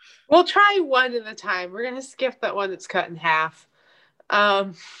rise. We'll try one at a time. We're going to skip that one that's cut in half.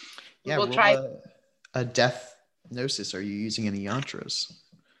 Yeah, we'll try a death Gnosis, are you using any yantras?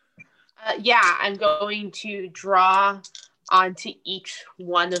 Yeah, I'm going to draw onto each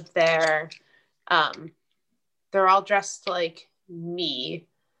one of their. They're all dressed like me,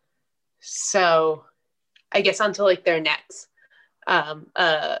 so I guess onto like their necks,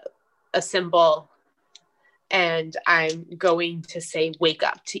 a symbol, and I'm going to say "wake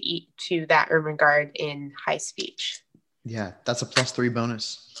up" to that Ermengarde in high speech. Yeah, that's a +3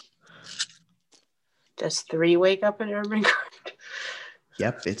 bonus. Does 3 wake up in Ermengarde?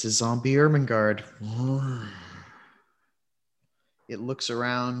 Yep, it's a zombie Ermengarde. It looks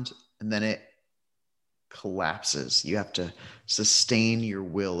around and then it collapses. You have to sustain your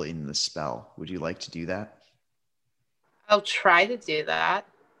will in the spell. Would you like to do that? I'll try to do that.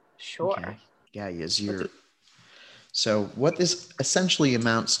 Sure. Okay. Yeah, so what this essentially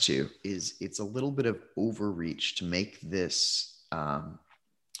amounts to is it's a little bit of overreach to make this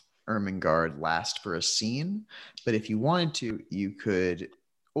Ermengarde last for a scene. But if you wanted to, you could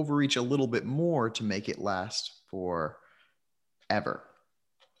overreach a little bit more to make it last for ever.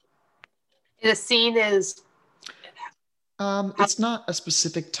 The scene is... It's not a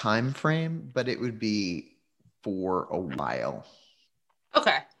specific time frame, but it would be for a while.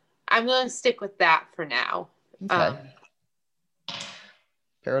 Okay. I'm going to stick with that for now. Okay.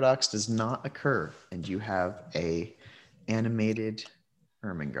 Paradox does not occur, and you have a animated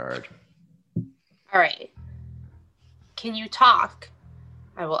Ermengarde. All right. Can you talk?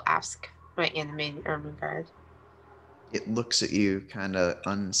 I will ask my animated Ermengarde. It looks at you kind of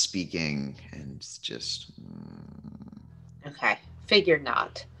unspeaking and just... Okay. Figured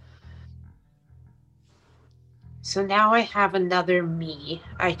not. So now I have another me.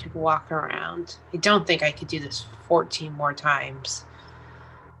 I could walk around. I don't think I could do this 14 more times.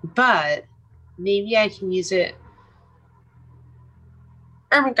 But maybe I can use it.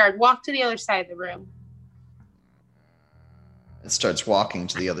 Ermengarde, walk to the other side of the room. It starts walking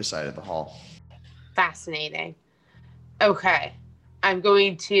to the other side of the hall. Fascinating. Okay. I'm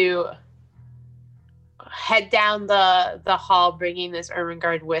going to head down the hall, bringing this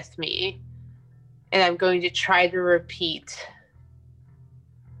Ermengarde with me. And I'm going to try to repeat.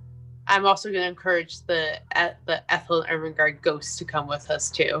 I'm also going to encourage the Ethel and Ermengarde ghosts to come with us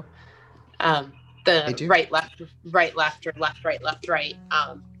too. The right, left, or left, right,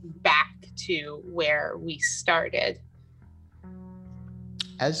 back to where we started.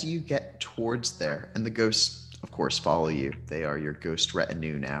 As you get towards there, and the ghosts, of course, follow you. They are your ghost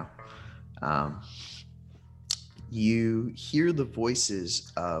retinue now. You hear the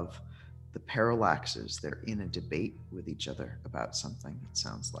voices of the Parallaxes. They're in a debate with each other about something, it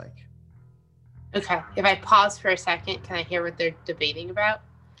sounds like. Okay. If I pause for a second, can I hear what they're debating about?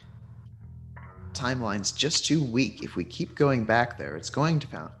 Timeline's just too weak. If we keep going back there, it's going to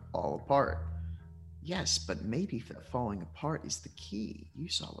fall apart. Yes, but maybe that falling apart is the key. You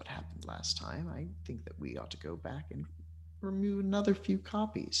saw what happened last time. I think that we ought to go back and remove another few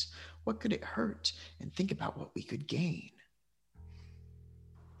copies. What could it hurt? And think about what we could gain.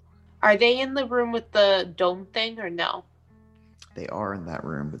 Are they in the room with the dome thing or no? They are in that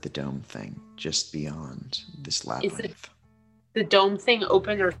room with the dome thing, just beyond this labyrinth. Is the dome thing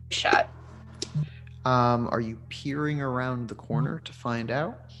open or shut? Are you peering around the corner to find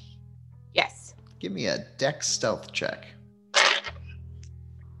out? Yes. Give me a Dex stealth check.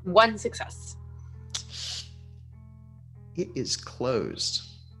 1 success. It is closed.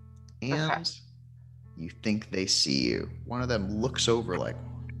 And you think they see you. One of them looks over like...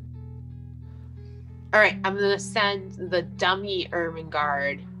 All right, I'm going to send the dummy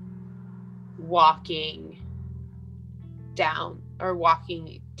Ermengarde walking down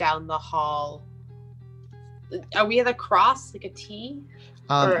the hall. Are we at a cross, like a T?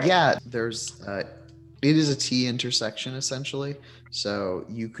 Yeah, there's it is a T intersection essentially. So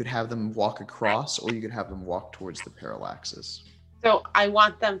you could have them walk across, or you could have them walk towards the Parallaxes. So I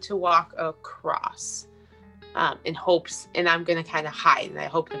want them to walk across, in hopes, and I'm going to kind of hide, and I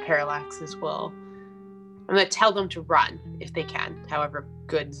hope the Parallaxes will. I'm going to tell them to run if they can, however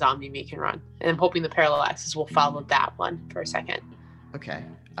good zombie me can run, and I'm hoping the Parallaxes will follow that one for a second. Okay.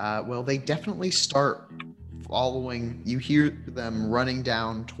 Well, they definitely start following. You hear them running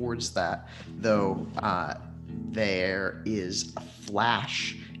down towards that, though there is a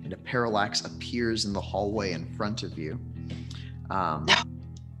flash and a Parallax appears in the hallway in front of you.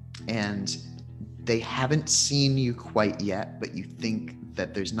 And they haven't seen you quite yet, but you think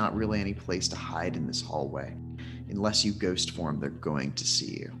that there's not really any place to hide in this hallway. Unless you ghost form, they're going to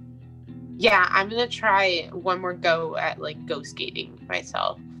see you. Yeah, I'm going to try one more go at ghost gating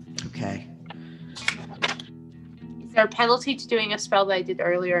myself. Okay. Is there a penalty to doing a spell that I did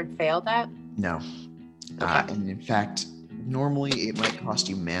earlier and failed at? No. And in fact, normally it might cost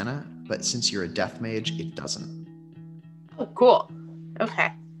you mana, but since you're a death mage, it doesn't. Oh, cool.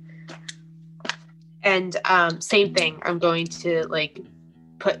 Okay. And same thing. I'm going to like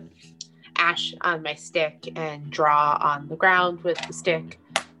put ash on my stick and draw on the ground with the stick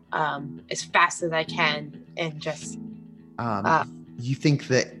as fast as I can, and just. You think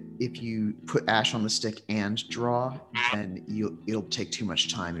that if you put ash on the stick and draw, then it'll take too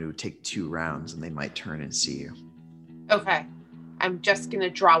much time. It would take 2 rounds, and they might turn and see you. Okay. I'm just gonna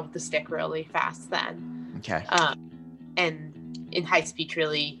draw with the stick really fast then. Okay. And in high speech,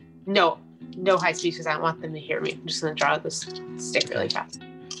 really no high speech because I don't want them to hear me. I'm just gonna draw with the stick really fast.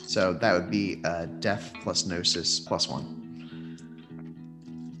 So that would be death plus gnosis plus 1.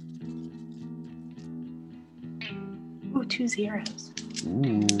 Ooh, 2 zeros.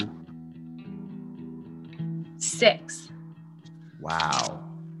 Ooh. 6. Wow.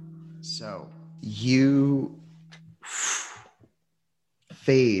 So you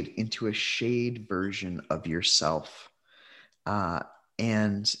fade into a shade version of yourself.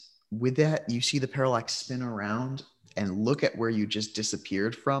 And with that, you see the parallax spin around and look at where you just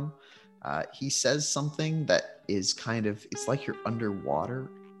disappeared from. He says something that is kind of, it's like you're underwater.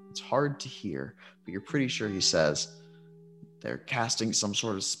 It's hard to hear, but you're pretty sure he says, they're casting some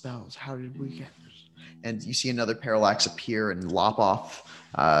sort of spells. How did we get this? And you see another parallax appear and lop off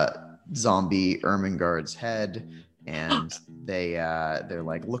zombie Ermengarde's head, and they're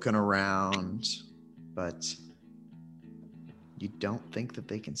like looking around, but you don't think that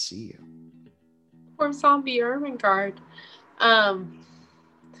they can see you. Poor zombie Ermengarde.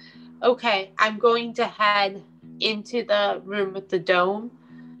 Okay, I'm going to head into the room with the dome.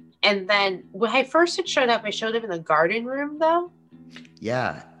 And then when I first had showed up, I showed up in the garden room, though.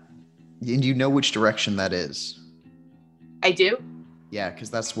 Yeah. And you know which direction that is. I do? Yeah,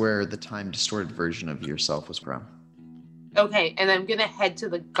 because that's where the time-distorted version of yourself was from. Okay, and I'm going to head to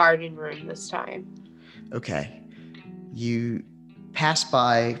the garden room this time. Okay. You pass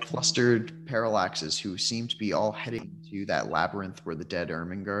by flustered parallaxes who seem to be all heading to that labyrinth where the dead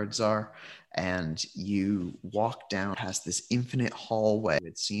Ermengardes are. And you walk down past this infinite hallway you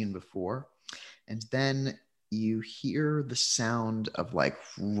had seen before. And then you hear the sound of like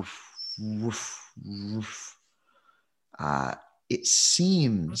woof, woof, woof. It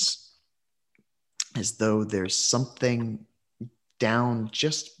seems as though there's something down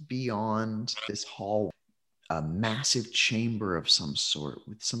just beyond this hall, a massive chamber of some sort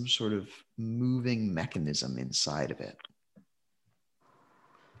with some sort of moving mechanism inside of it.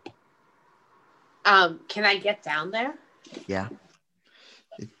 Can I get down there? Yeah.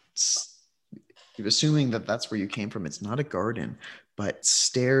 You're assuming that that's where you came from. It's not a garden, but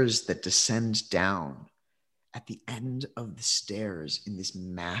stairs that descend down. At the end of the stairs in this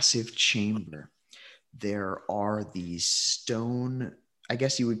massive chamber, there are these stone, I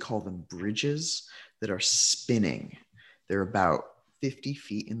guess you would call them bridges, that are spinning. They're about 50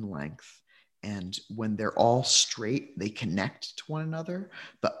 feet in length. And when they're all straight, they connect to one another.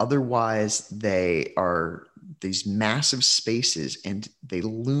 But otherwise, they are these massive spaces and they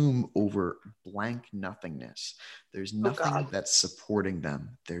loom over blank nothingness. There's nothing that's supporting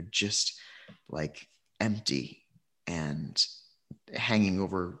them. They're just like empty and hanging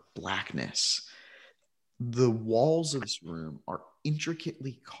over blackness. The walls of this room are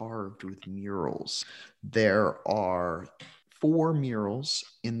intricately carved with murals. There are 4 murals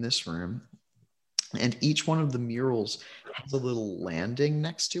in this room, and each one of the murals has a little landing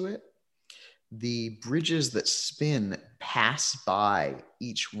next to it. The bridges that spin pass by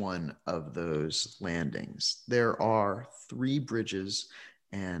each one of those landings. There are 3 bridges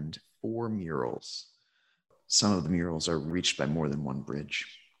and 4 murals. Some of the murals are reached by more than one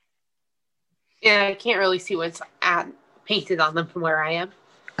bridge. Yeah, I can't really see what's painted on them from where I am.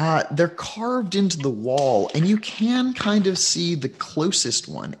 They're carved into the wall, and you can kind of see the closest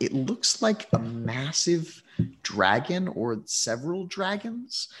one. It looks like a massive dragon or several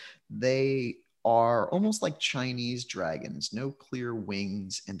dragons. They are almost like Chinese dragons, no clear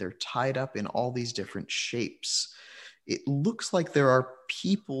wings, and they're tied up in all these different shapes. It looks like there are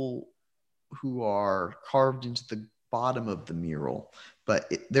people who are carved into the bottom of the mural, but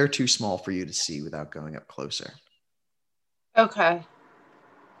they're too small for you to see without going up closer. Okay.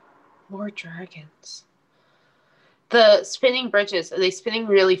 More dragons. The spinning bridges, are they spinning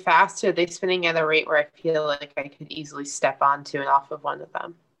really fast, or are they spinning at a rate where I feel like I could easily step onto and off of one of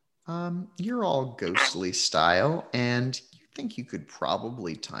them? You're all ghostly style, and you think you could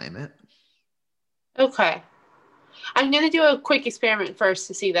probably time it. Okay. I'm going to do a quick experiment first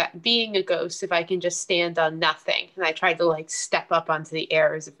to see that being a ghost, if I can just stand on nothing. And I tried to like step up onto the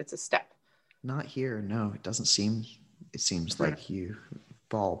air as if it's a step. Not here. No, it doesn't seem. It seems like you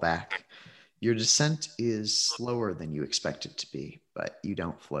fall back. Your descent is slower than you expect it to be, but you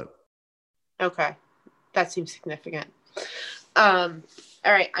don't float. Okay. That seems significant. All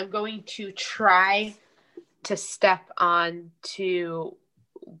right. I'm going to try to step on to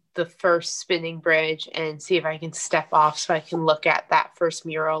the first spinning bridge and see if I can step off so I can look at that first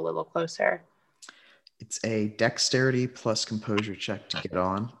mural a little closer. It's a dexterity plus composure check to get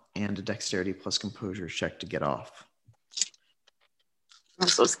on, and a dexterity plus composure check to get off. I'm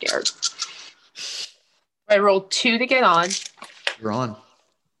so scared. I rolled 2 to get on. You're on.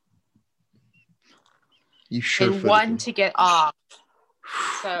 You sure. And 1 to get off.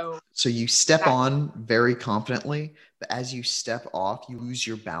 So you step on very confidently, but as you step off, you lose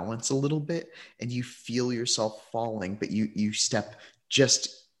your balance a little bit, and you feel yourself falling. But you step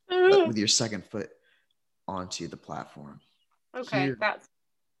just with your second foot onto the platform. Okay, here,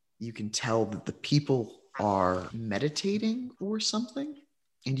 you can tell that the people are meditating or something,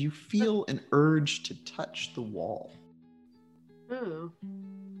 and you feel an urge to touch the wall. Ooh.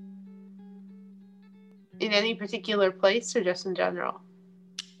 In any particular place or just in general?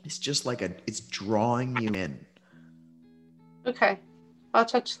 It's just like it's drawing you in. Okay, I'll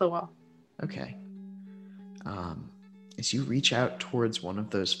touch the wall. Okay. As you reach out towards one of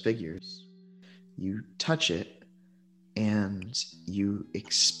those figures, you touch it, and you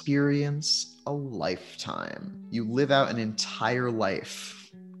experience a lifetime. You live out an entire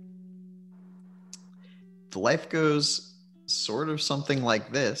life. The life goes sort of something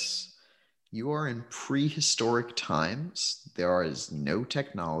like this. You are in prehistoric times. There is no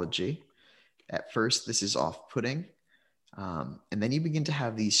technology. At first, this is off-putting. And then you begin to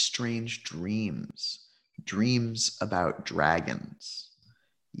have these strange dreams about dragons.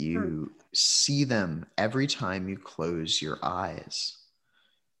 You see them every time you close your eyes.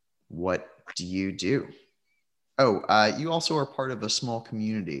 What do you do? Oh, you also are part of a small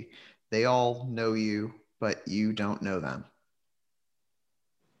community. They all know you, but you don't know them.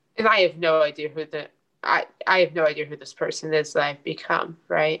 And I have no idea who I have no idea who this person is that I've become,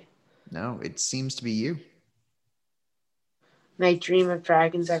 right? No, it seems to be you. And I dream of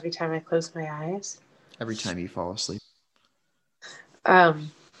dragons every time I close my eyes. Every time you fall asleep.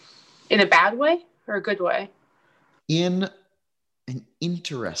 In a bad way or a good way? In an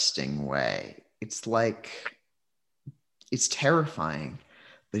interesting way. It's like, it's terrifying,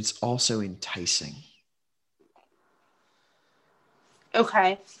 but it's also enticing.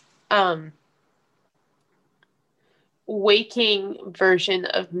 Okay. Waking version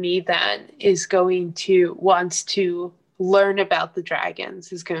of me then wants to learn about the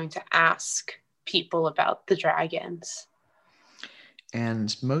dragons, is going to ask people about the dragons.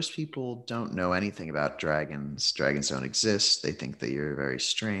 And most people don't know anything about dragons. Dragons don't exist. They think that you're very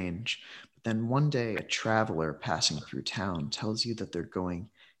strange. But then one day, a traveler passing through town tells you that they're going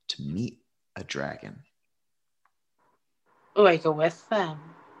to meet a dragon. Oh, I go with them.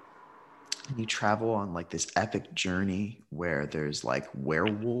 And you travel on like this epic journey where there's like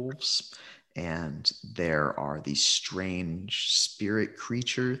werewolves, and there are these strange spirit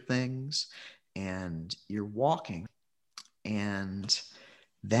creature things, and you're walking, and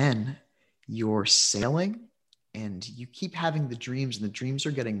then you're sailing, and you keep having the dreams, and the dreams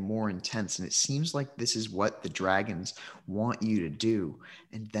are getting more intense, and it seems like this is what the dragons want you to do.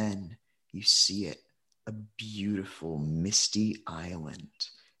 And then you see it, a beautiful misty island,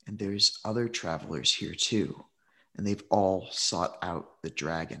 and there's other travelers here too, and they've all sought out the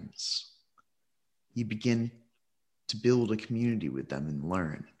dragons. You begin to build a community with them and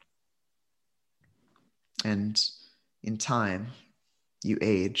learn. And in time, you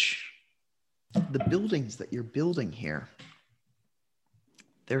age. The buildings that you're building here,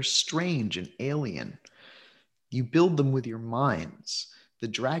 they're strange and alien. You build them with your minds. The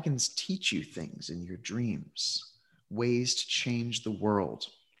dragons teach you things in your dreams, ways to change the world.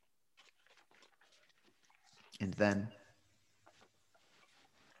 And then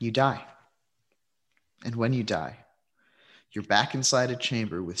you die. And when you die, you're back inside a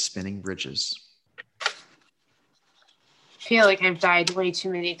chamber with spinning bridges. I feel like I've died way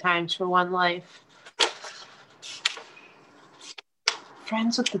too many times for one life.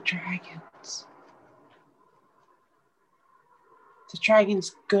 Friends with the dragons. The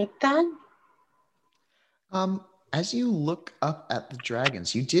dragons good then? As you look up at the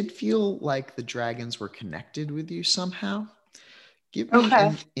dragons, you did feel like the dragons were connected with you somehow. Give me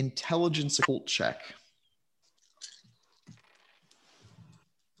an intelligence occult check.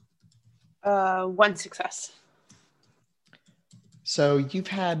 1 success. So you've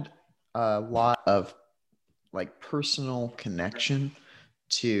had a lot of like personal connection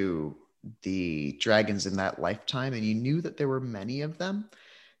to the dragons in that lifetime, and you knew that there were many of them.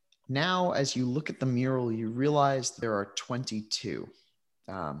 Now, as you look at the mural, you realize there are 22,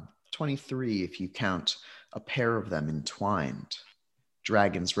 23 if you count a pair of them entwined,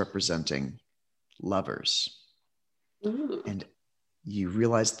 dragons representing lovers. Ooh. And you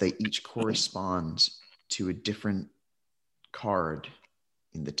realize they each correspond to a different card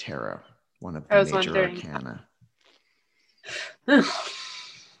in the tarot, one of the major arcana.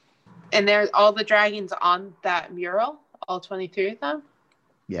 And there's all the dragons on that mural, all 23 of them?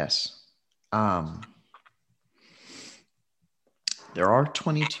 Yes. There are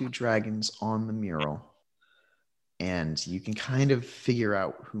 22 dragons on the mural, and you can kind of figure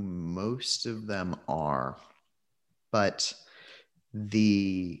out who most of them are. But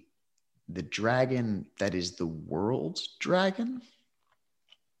the dragon that is the world dragon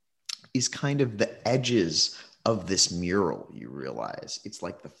is kind of the edges of this mural, you realize. It's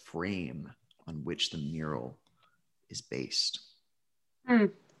like the frame on which the mural is based.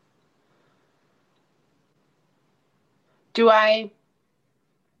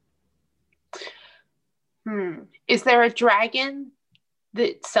 Is there a dragon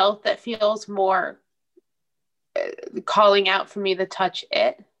itself that feels more calling out for me to touch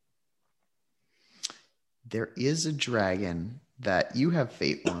it? There is a dragon that you have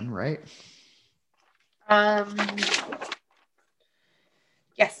Fate 1, right?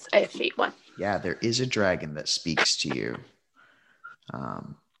 Yes, I have Fate 1. Yeah, there is a dragon that speaks to you.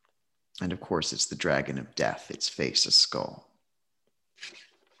 And of course, it's the dragon of death. Its face a skull.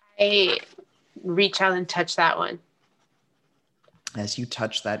 I reach out and touch that one. As you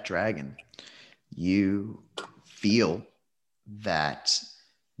touch that dragon, you feel that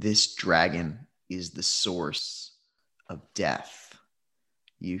this dragon is the source of death.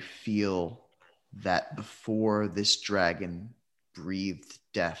 You feel that before this dragon breathed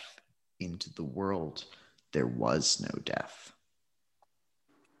death into the world, there was no death.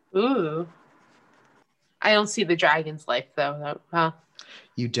 Ooh. I don't see the dragon's life, though. Huh?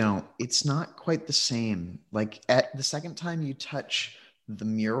 You don't. It's not quite the same. Like at the second time you touch the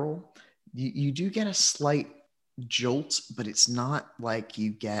mural, you do get a slight jolt, but it's not like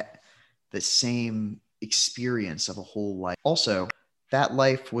you get the same experience of a whole life. Also, that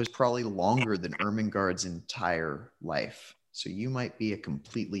life was probably longer than Ermengarde's entire life. So you might be a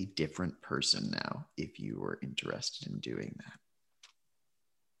completely different person now if you were interested in doing that.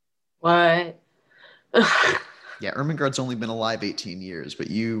 What? Yeah, Ermengarde's only been alive 18 years, but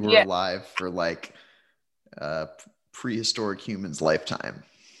you were alive for like prehistoric humans' lifetime.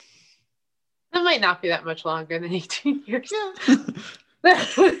 That might not be that much longer than 18 years. Yeah.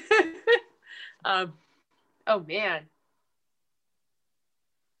 Oh, man.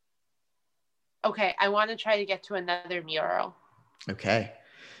 Okay, I want to try to get to another mural. Okay.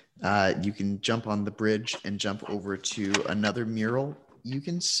 You can jump on the bridge and jump over to another mural. You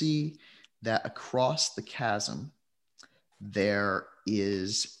can see that across the chasm, there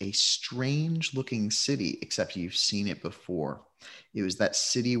is a strange looking city, except you've seen it before. It was that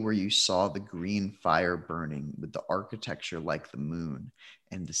city where you saw the green fire burning with the architecture like the moon.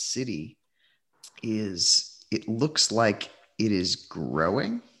 And the city it looks like it is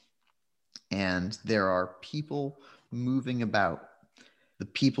growing, and there are people moving about. The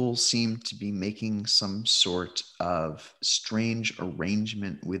people seem to be making some sort of strange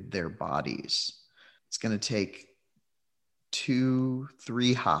arrangement with their bodies. It's going to take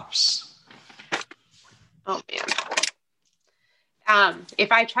 2-3 hops. Oh, man.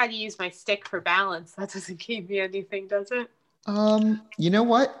 If I try to use my stick for balance, that doesn't give me anything, does it? You know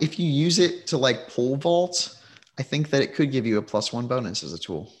what? If you use it to like pole vault, I think that it could give you a +1 bonus as a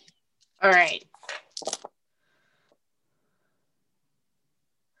tool. All right.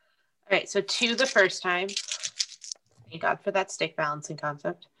 All right, so 2 the first time. Thank God for that stick balancing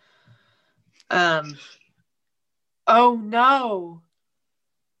concept. Oh no.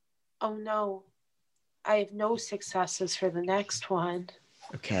 Oh no. I have no successes for the next one.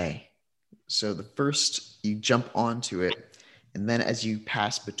 Okay. So the first, you jump onto it, and then as you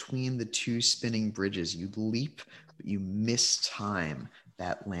pass between the 2 spinning bridges, you leap, but you miss time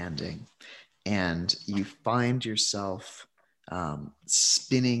that landing. And you find yourself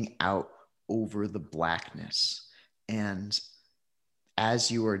spinning out over the blackness. And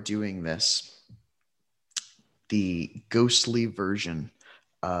as you are doing this, the ghostly version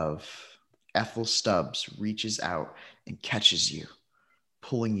of Ethel Stubbs reaches out and catches you,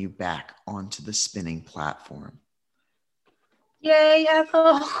 pulling you back onto the spinning platform. Yay,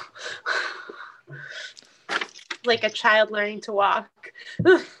 Ethel! Like a child learning to walk.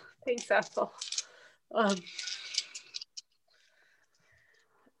 Thanks, Ethel.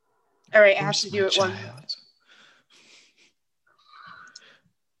 All right, I have course, to my do it one. child.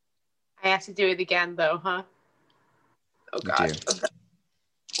 I have to do it again, though, huh? Oh, You God. do. Okay.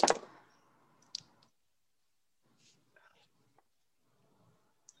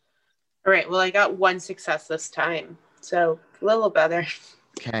 All right, well, I got one success this time, so a little better.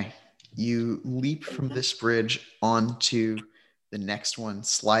 Okay. You leap from this bridge onto the next one,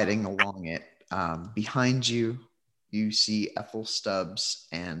 sliding along it. Behind you, you see Ethel Stubbs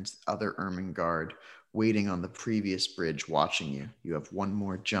and other Ermengarde waiting on the previous bridge, watching you. You have one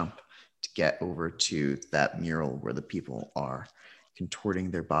more jump to get over to that mural where the people are contorting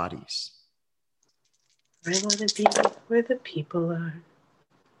their bodies. I want to be where the people are.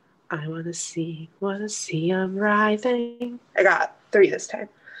 I want to see them writhing. I got 3 this time.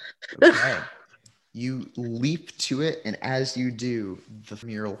 Okay. You leap to it, and as you do, the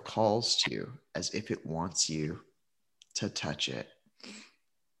mural calls to you as if it wants you to touch it.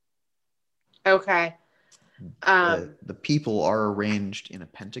 Okay. The people are arranged in a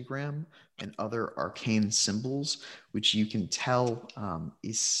pentagram and other arcane symbols, which you can tell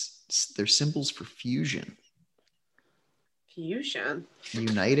they're symbols for fusion. Fusion?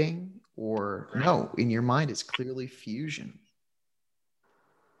 Uniting, or no, in your mind it's clearly fusion.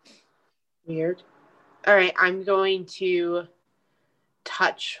 Weird. All right, I'm going to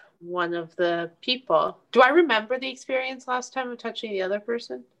touch one of the people. Do I remember the experience last time of touching the other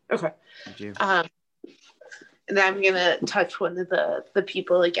person? Okay. You do. And then I'm going to touch one of the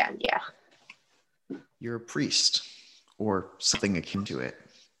people again. Yeah. You're a priest or something akin to it,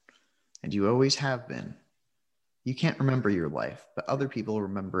 and you always have been. You can't remember your life, but other people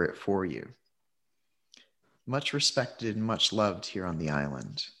remember it for you. Much respected and much loved here on the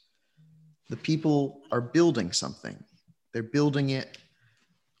island. The people are building something. They're building it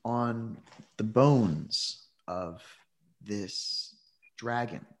on the bones of this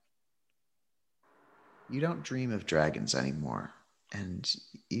dragon. You don't dream of dragons anymore, and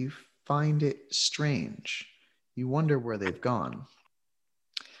you find it strange. You wonder where they've gone.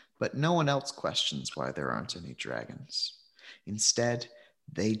 But no one else questions why there aren't any dragons. Instead,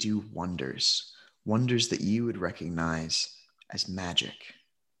 they do wonders, wonders that you would recognize as magic.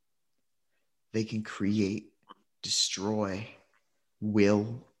 They can create, destroy,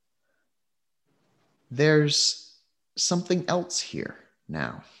 will. There's something else here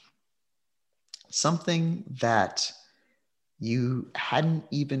now. Something that you hadn't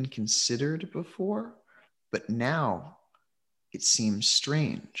even considered before, but now it seems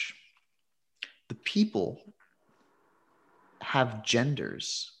strange. The people have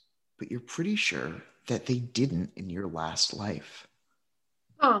genders, but you're pretty sure that they didn't in your last life.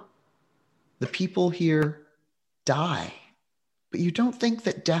 Oh. The people here die, but you don't think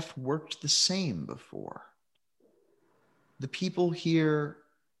that death worked the same before. The people here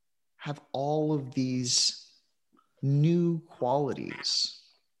have all of these new qualities,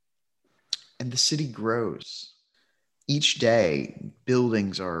 and the city grows. Each day,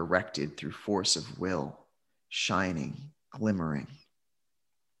 buildings are erected through force of will, shining, glimmering.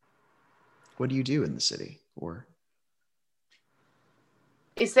 What do you do in the city? Or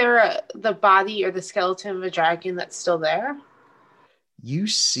is there the body or the skeleton of a dragon that's still there? you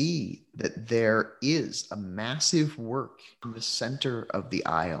see that there is a massive work in the center of the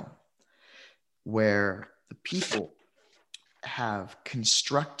aisle where the people have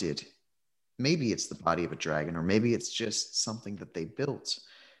constructed, maybe it's the body of a dragon, or maybe it's just something that they built,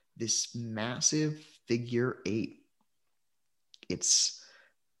 this massive figure 8. It's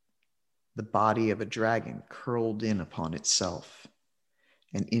the body of a dragon curled in upon itself.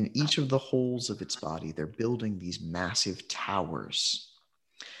 And in each of the holes of its body, they're building these massive towers.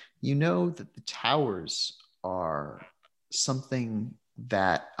 You know that the towers are something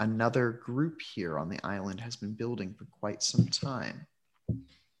that another group here on the island has been building for quite some time.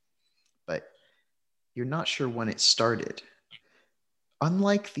 But you're not sure when it started.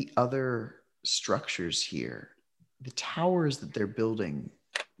 Unlike the other structures here, the towers that they're building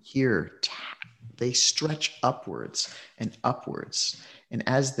here, they stretch upwards and upwards. And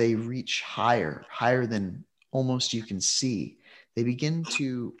as they reach higher, higher than almost you can see, they begin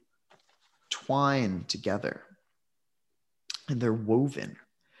to twine together. And they're woven.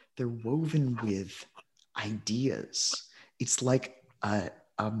 They're woven with ideas. It's like a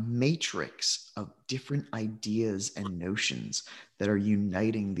matrix of different ideas and notions that are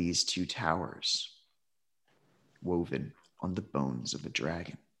uniting these two towers, woven on the bones of a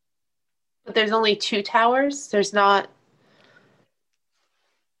dragon. But there's only 2 towers? There's not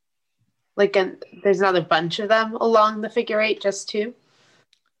there's not a bunch of them along the figure 8, just 2?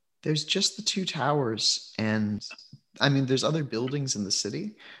 There's just the 2 towers, and I mean, there's other buildings in the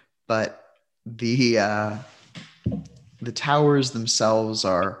city, but the towers themselves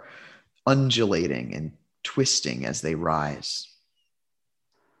are undulating and twisting as they rise.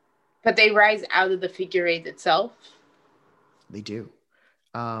 But they rise out of the figure eight itself? They do.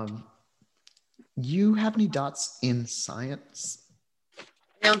 You have any dots in science?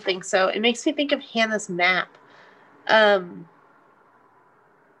 I don't think so. It makes me think of Hannah's map.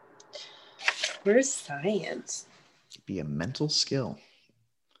 Where's science? Be a mental skill.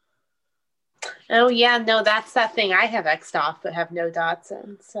 Oh, yeah. No, that's that thing I have X'd off but have no dots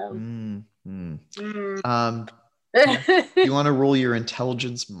in. So. You want to roll your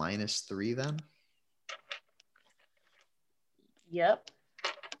intelligence -3 then? Yep.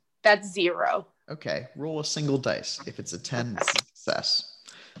 That's 0. Okay. Roll a single dice. If it's a 10, it's a success.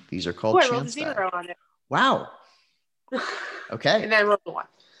 These are called I rolled a chance 0 die. on it. Wow. Okay. And then I rolled a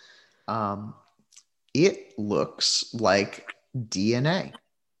 1. It looks like DNA.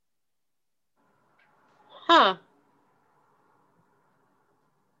 Huh.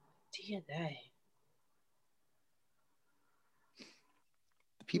 DNA.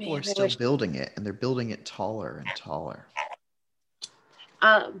 People are still building it, and they're building it taller and taller.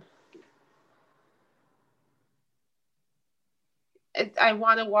 I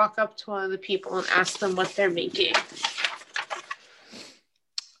want to walk up to one of the people and ask them what they're making.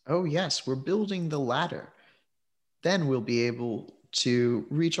 Oh, yes, we're building the ladder. Then we'll be able to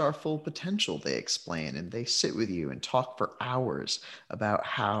reach our full potential, they explain, and they sit with you and talk for hours about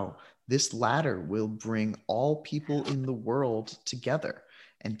how this ladder will bring all people in the world together,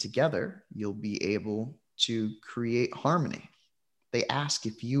 and together you'll be able to create harmony. They ask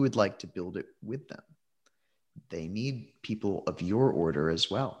if you would like to build it with them. They need people of your order as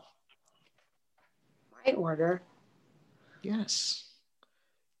well. My order? Yes.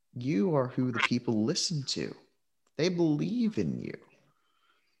 You are who the people listen to. They believe in you.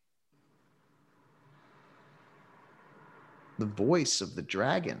 The voice of the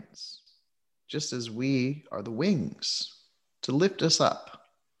dragons, just as we are the wings to lift us up.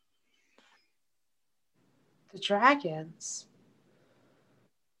 The dragons.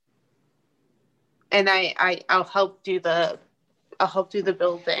 And I'll help do the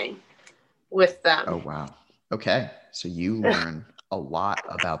building with them. Oh wow. Okay. So you learn a lot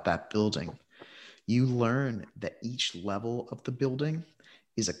about that building. You learn that each level of the building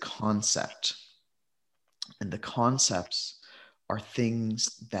is a concept. And the concepts are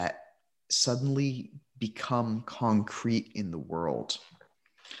things that suddenly become concrete in the world.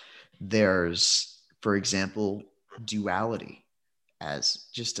 There's, for example, duality as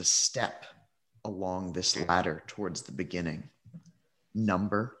just a step along this ladder towards the beginning,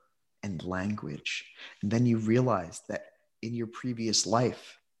 number and language. And then you realize that in your previous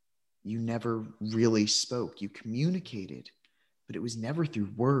life, you never really spoke. You communicated, but it was never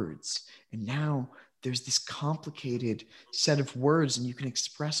through words. And now there's this complicated set of words, and you can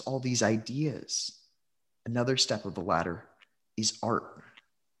express all these ideas. Another step of the ladder is art.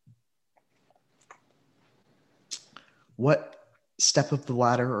 What step of the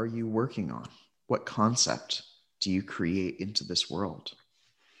ladder are you working on? What concept do you create into this world?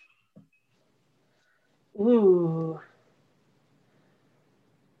 Ooh.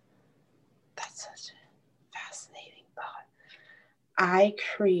 That's such a fascinating thought. I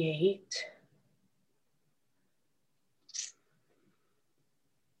create...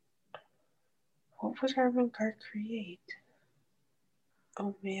 What would Ermengarde create?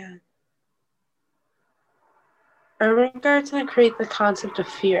 Oh, man. Ermengarde's going to create the concept of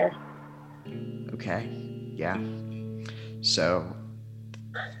fear. Okay, yeah. So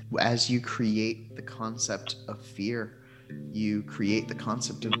as you create the concept of fear, you create the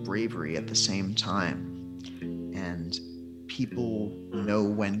concept of bravery at the same time. And people know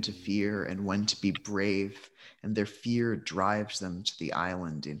when to fear and when to be brave, and their fear drives them to the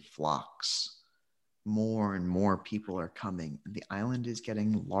island in flocks. More and more people are coming, and the island is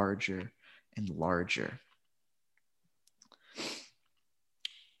getting larger and larger.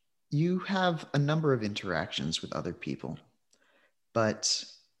 You have a number of interactions with other people, but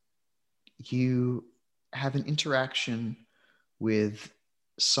you have an interaction with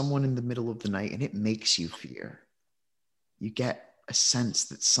someone in the middle of the night, and it makes you fear. You get a sense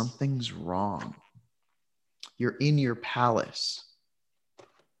that something's wrong. You're in your palace.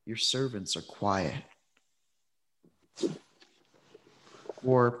 Your servants are quiet.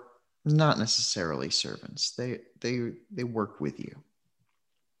 Or not necessarily servants. They work with you.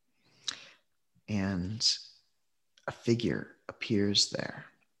 And a figure appears there.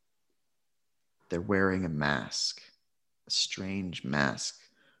 They're wearing a mask, a strange mask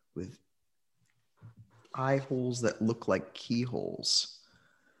with eye holes that look like keyholes.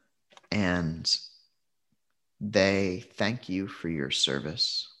 and they thank you for your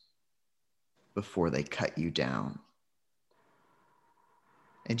service before they cut you down.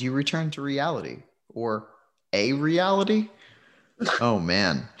 And you return to reality, or a reality. Oh,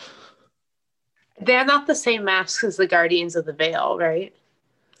 man. They're not the same masks as the Guardians of the Veil, right?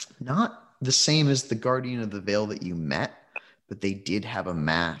 Not the same as the Guardian of the Veil that you met, but they did have a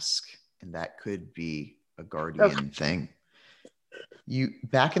mask, and that could be a Guardian thing.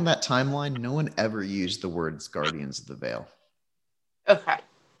 Back in that timeline, no one ever used the words Guardians of the Veil. Okay.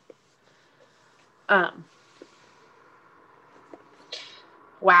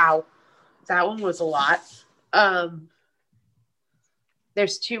 Wow. That one was a lot.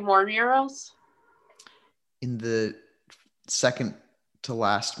 There's 2 more murals. In the second to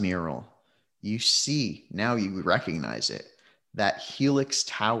last mural, you see, now you recognize it, that helix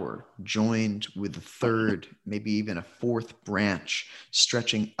tower joined with a third, maybe even a fourth branch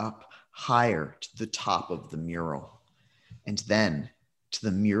stretching up higher to the top of the mural. And then to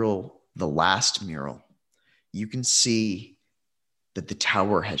the mural, the last mural, you can see that the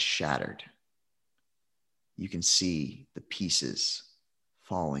tower has shattered. You can see the pieces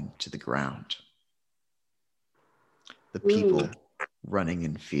falling to the ground. The people running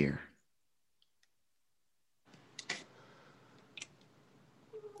in fear.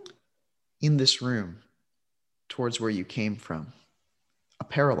 In this room, towards where you came from, a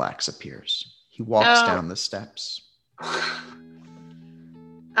Parallax appears. He walks down the steps.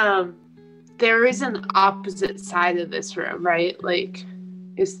 There is an opposite side of this room, right?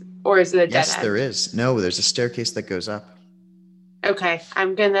 Is it a dead end? Yes, there is. No, there's a staircase that goes up. Okay,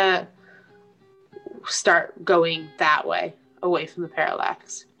 I'm gonna start going that way, away from the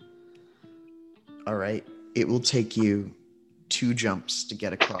Parallax. All right. It will take you 2 jumps to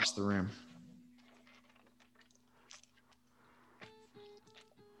get across the room.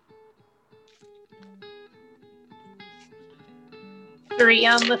 Three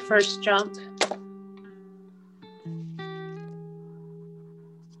on the first jump.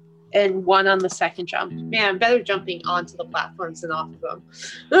 And 1 on the second jump. Man, I'm better jumping onto the platforms than off of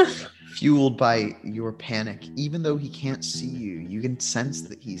them. Fueled by your panic, even though he can't see you, you can sense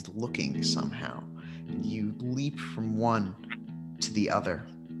that he's looking somehow. And you leap from one to the other.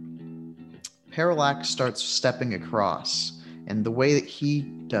 Parallax starts stepping across, and the way that he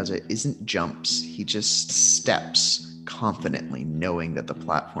does it isn't jumps. He just steps confidently, knowing that the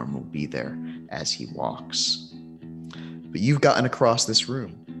platform will be there as he walks. But you've gotten across this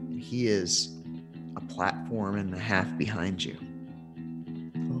room. He is a platform and a half behind you.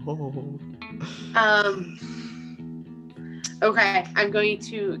 Oh. Okay, I'm going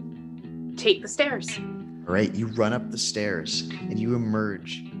to take the stairs. All right, you run up the stairs and you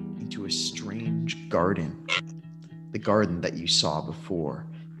emerge into a strange garden. The garden that you saw before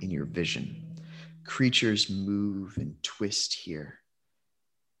in your vision. Creatures move and twist here.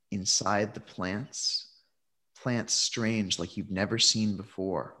 Inside the plants strange like you've never seen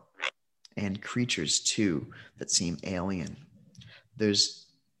before. And creatures, too, that seem alien. There's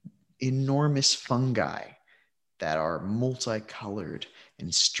enormous fungi that are multicolored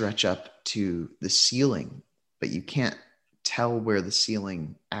and stretch up to the ceiling, but you can't tell where the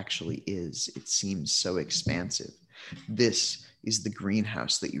ceiling actually is. It seems so expansive. This is the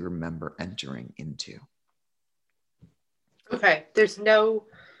greenhouse that you remember entering into. Okay, there's no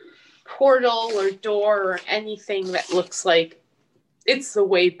portal or door or anything that looks like it's the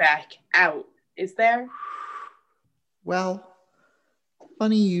way back out, is there? Well,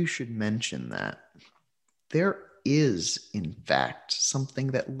 funny you should mention that. There is, in fact, something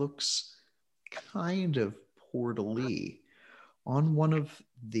that looks kind of portal-y. On one of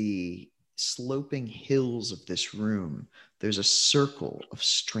the sloping hills of this room, there's a circle of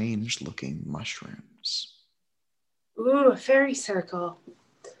strange-looking mushrooms. Ooh, a fairy circle.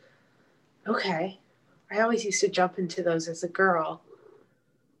 Okay. I always used to jump into those as a girl.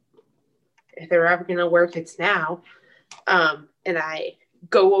 If they're ever going to work, it's now. And I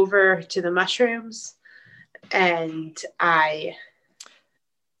go over to the mushrooms and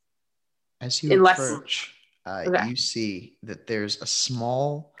as you approach, you see that there's a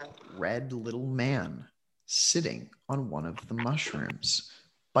small red little man sitting on one of the mushrooms,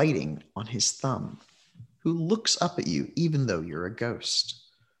 biting on his thumb, who looks up at you even though you're a ghost.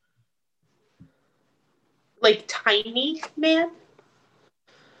 Like tiny man?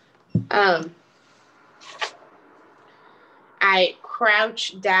 I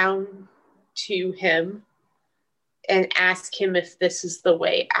crouch down to him and ask him if this is the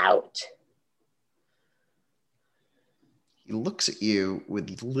way out. He looks at you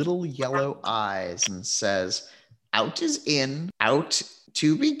with little yellow eyes and says, "Out is in, out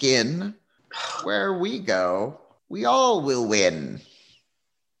To begin, where we go, we all will win.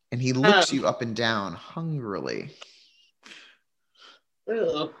 And he looks you up and down hungrily.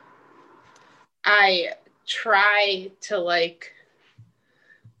 Ew. I try to like.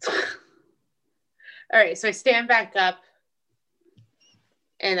 All right, so I stand back up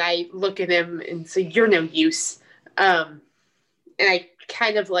and I look at him and say, "You're no use." And I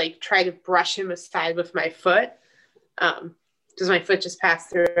kind of like try to brush him aside with my foot. Does my foot just pass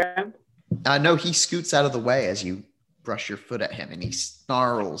through him? No, he scoots out of the way as you brush your foot at him, and he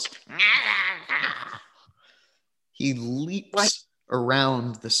snarls. He leaps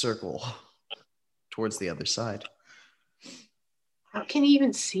around the circle towards the other side. How can he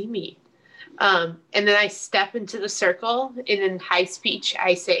even see me? And then I step into the circle, and in high speech,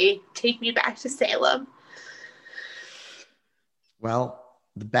 I say, "Take me back to Salem." Well,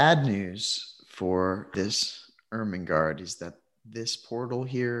 the bad news for this Ermengarde is that this portal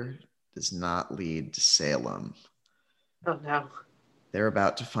here does not lead to Salem. Oh, no. They're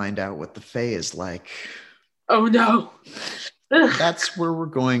about to find out what the Fae is like. Oh, no. That's where we're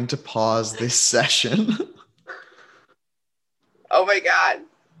going to pause this session. Oh, my God.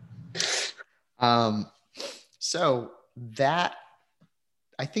 So that,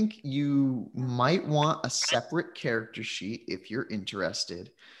 I think you might want a separate character sheet if you're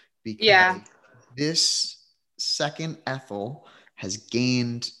interested, because this second Ethel has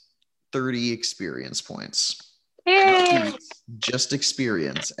gained 30 experience points. Just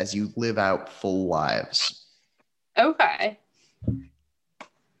experience as you live out full lives. Okay.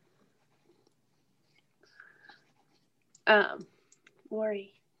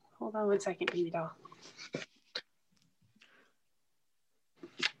 Lori, hold on 1 second, baby doll.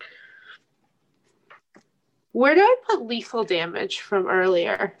 Where do I put lethal damage from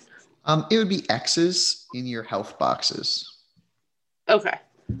earlier? It would be X's in your health boxes. Okay.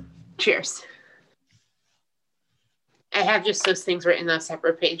 Cheers. I have just those things written on a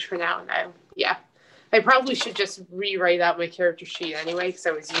separate page for now, and I probably should just rewrite out my character sheet anyway, because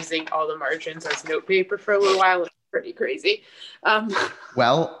I was using all the margins as notepaper for a little while. It's pretty crazy.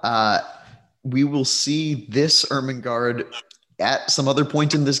 We will see this Ermengarde at some other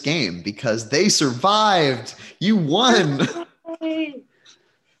point in this game, because they survived. You won.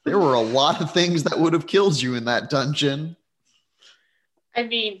 There were a lot of things that would have killed you in that dungeon. I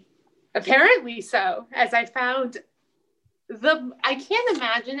mean, apparently so, as I found I can't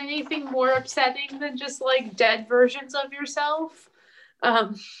imagine anything more upsetting than just like dead versions of yourself.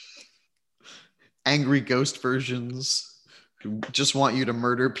 Angry ghost versions who just want you to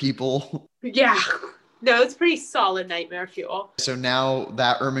murder people. Yeah. No, it's pretty solid nightmare fuel. So now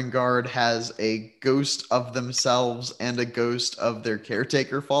that Ermengarde has a ghost of themselves and a ghost of their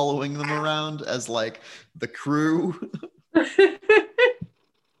caretaker following them around as like the crew.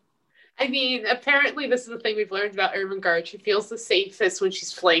 I mean, apparently this is the thing we've learned about Ermengarde. She feels the safest when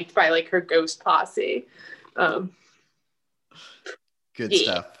she's flanked by like her ghost posse. Good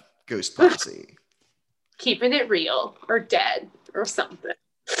stuff. Ghost posse. Keeping it real or dead or something.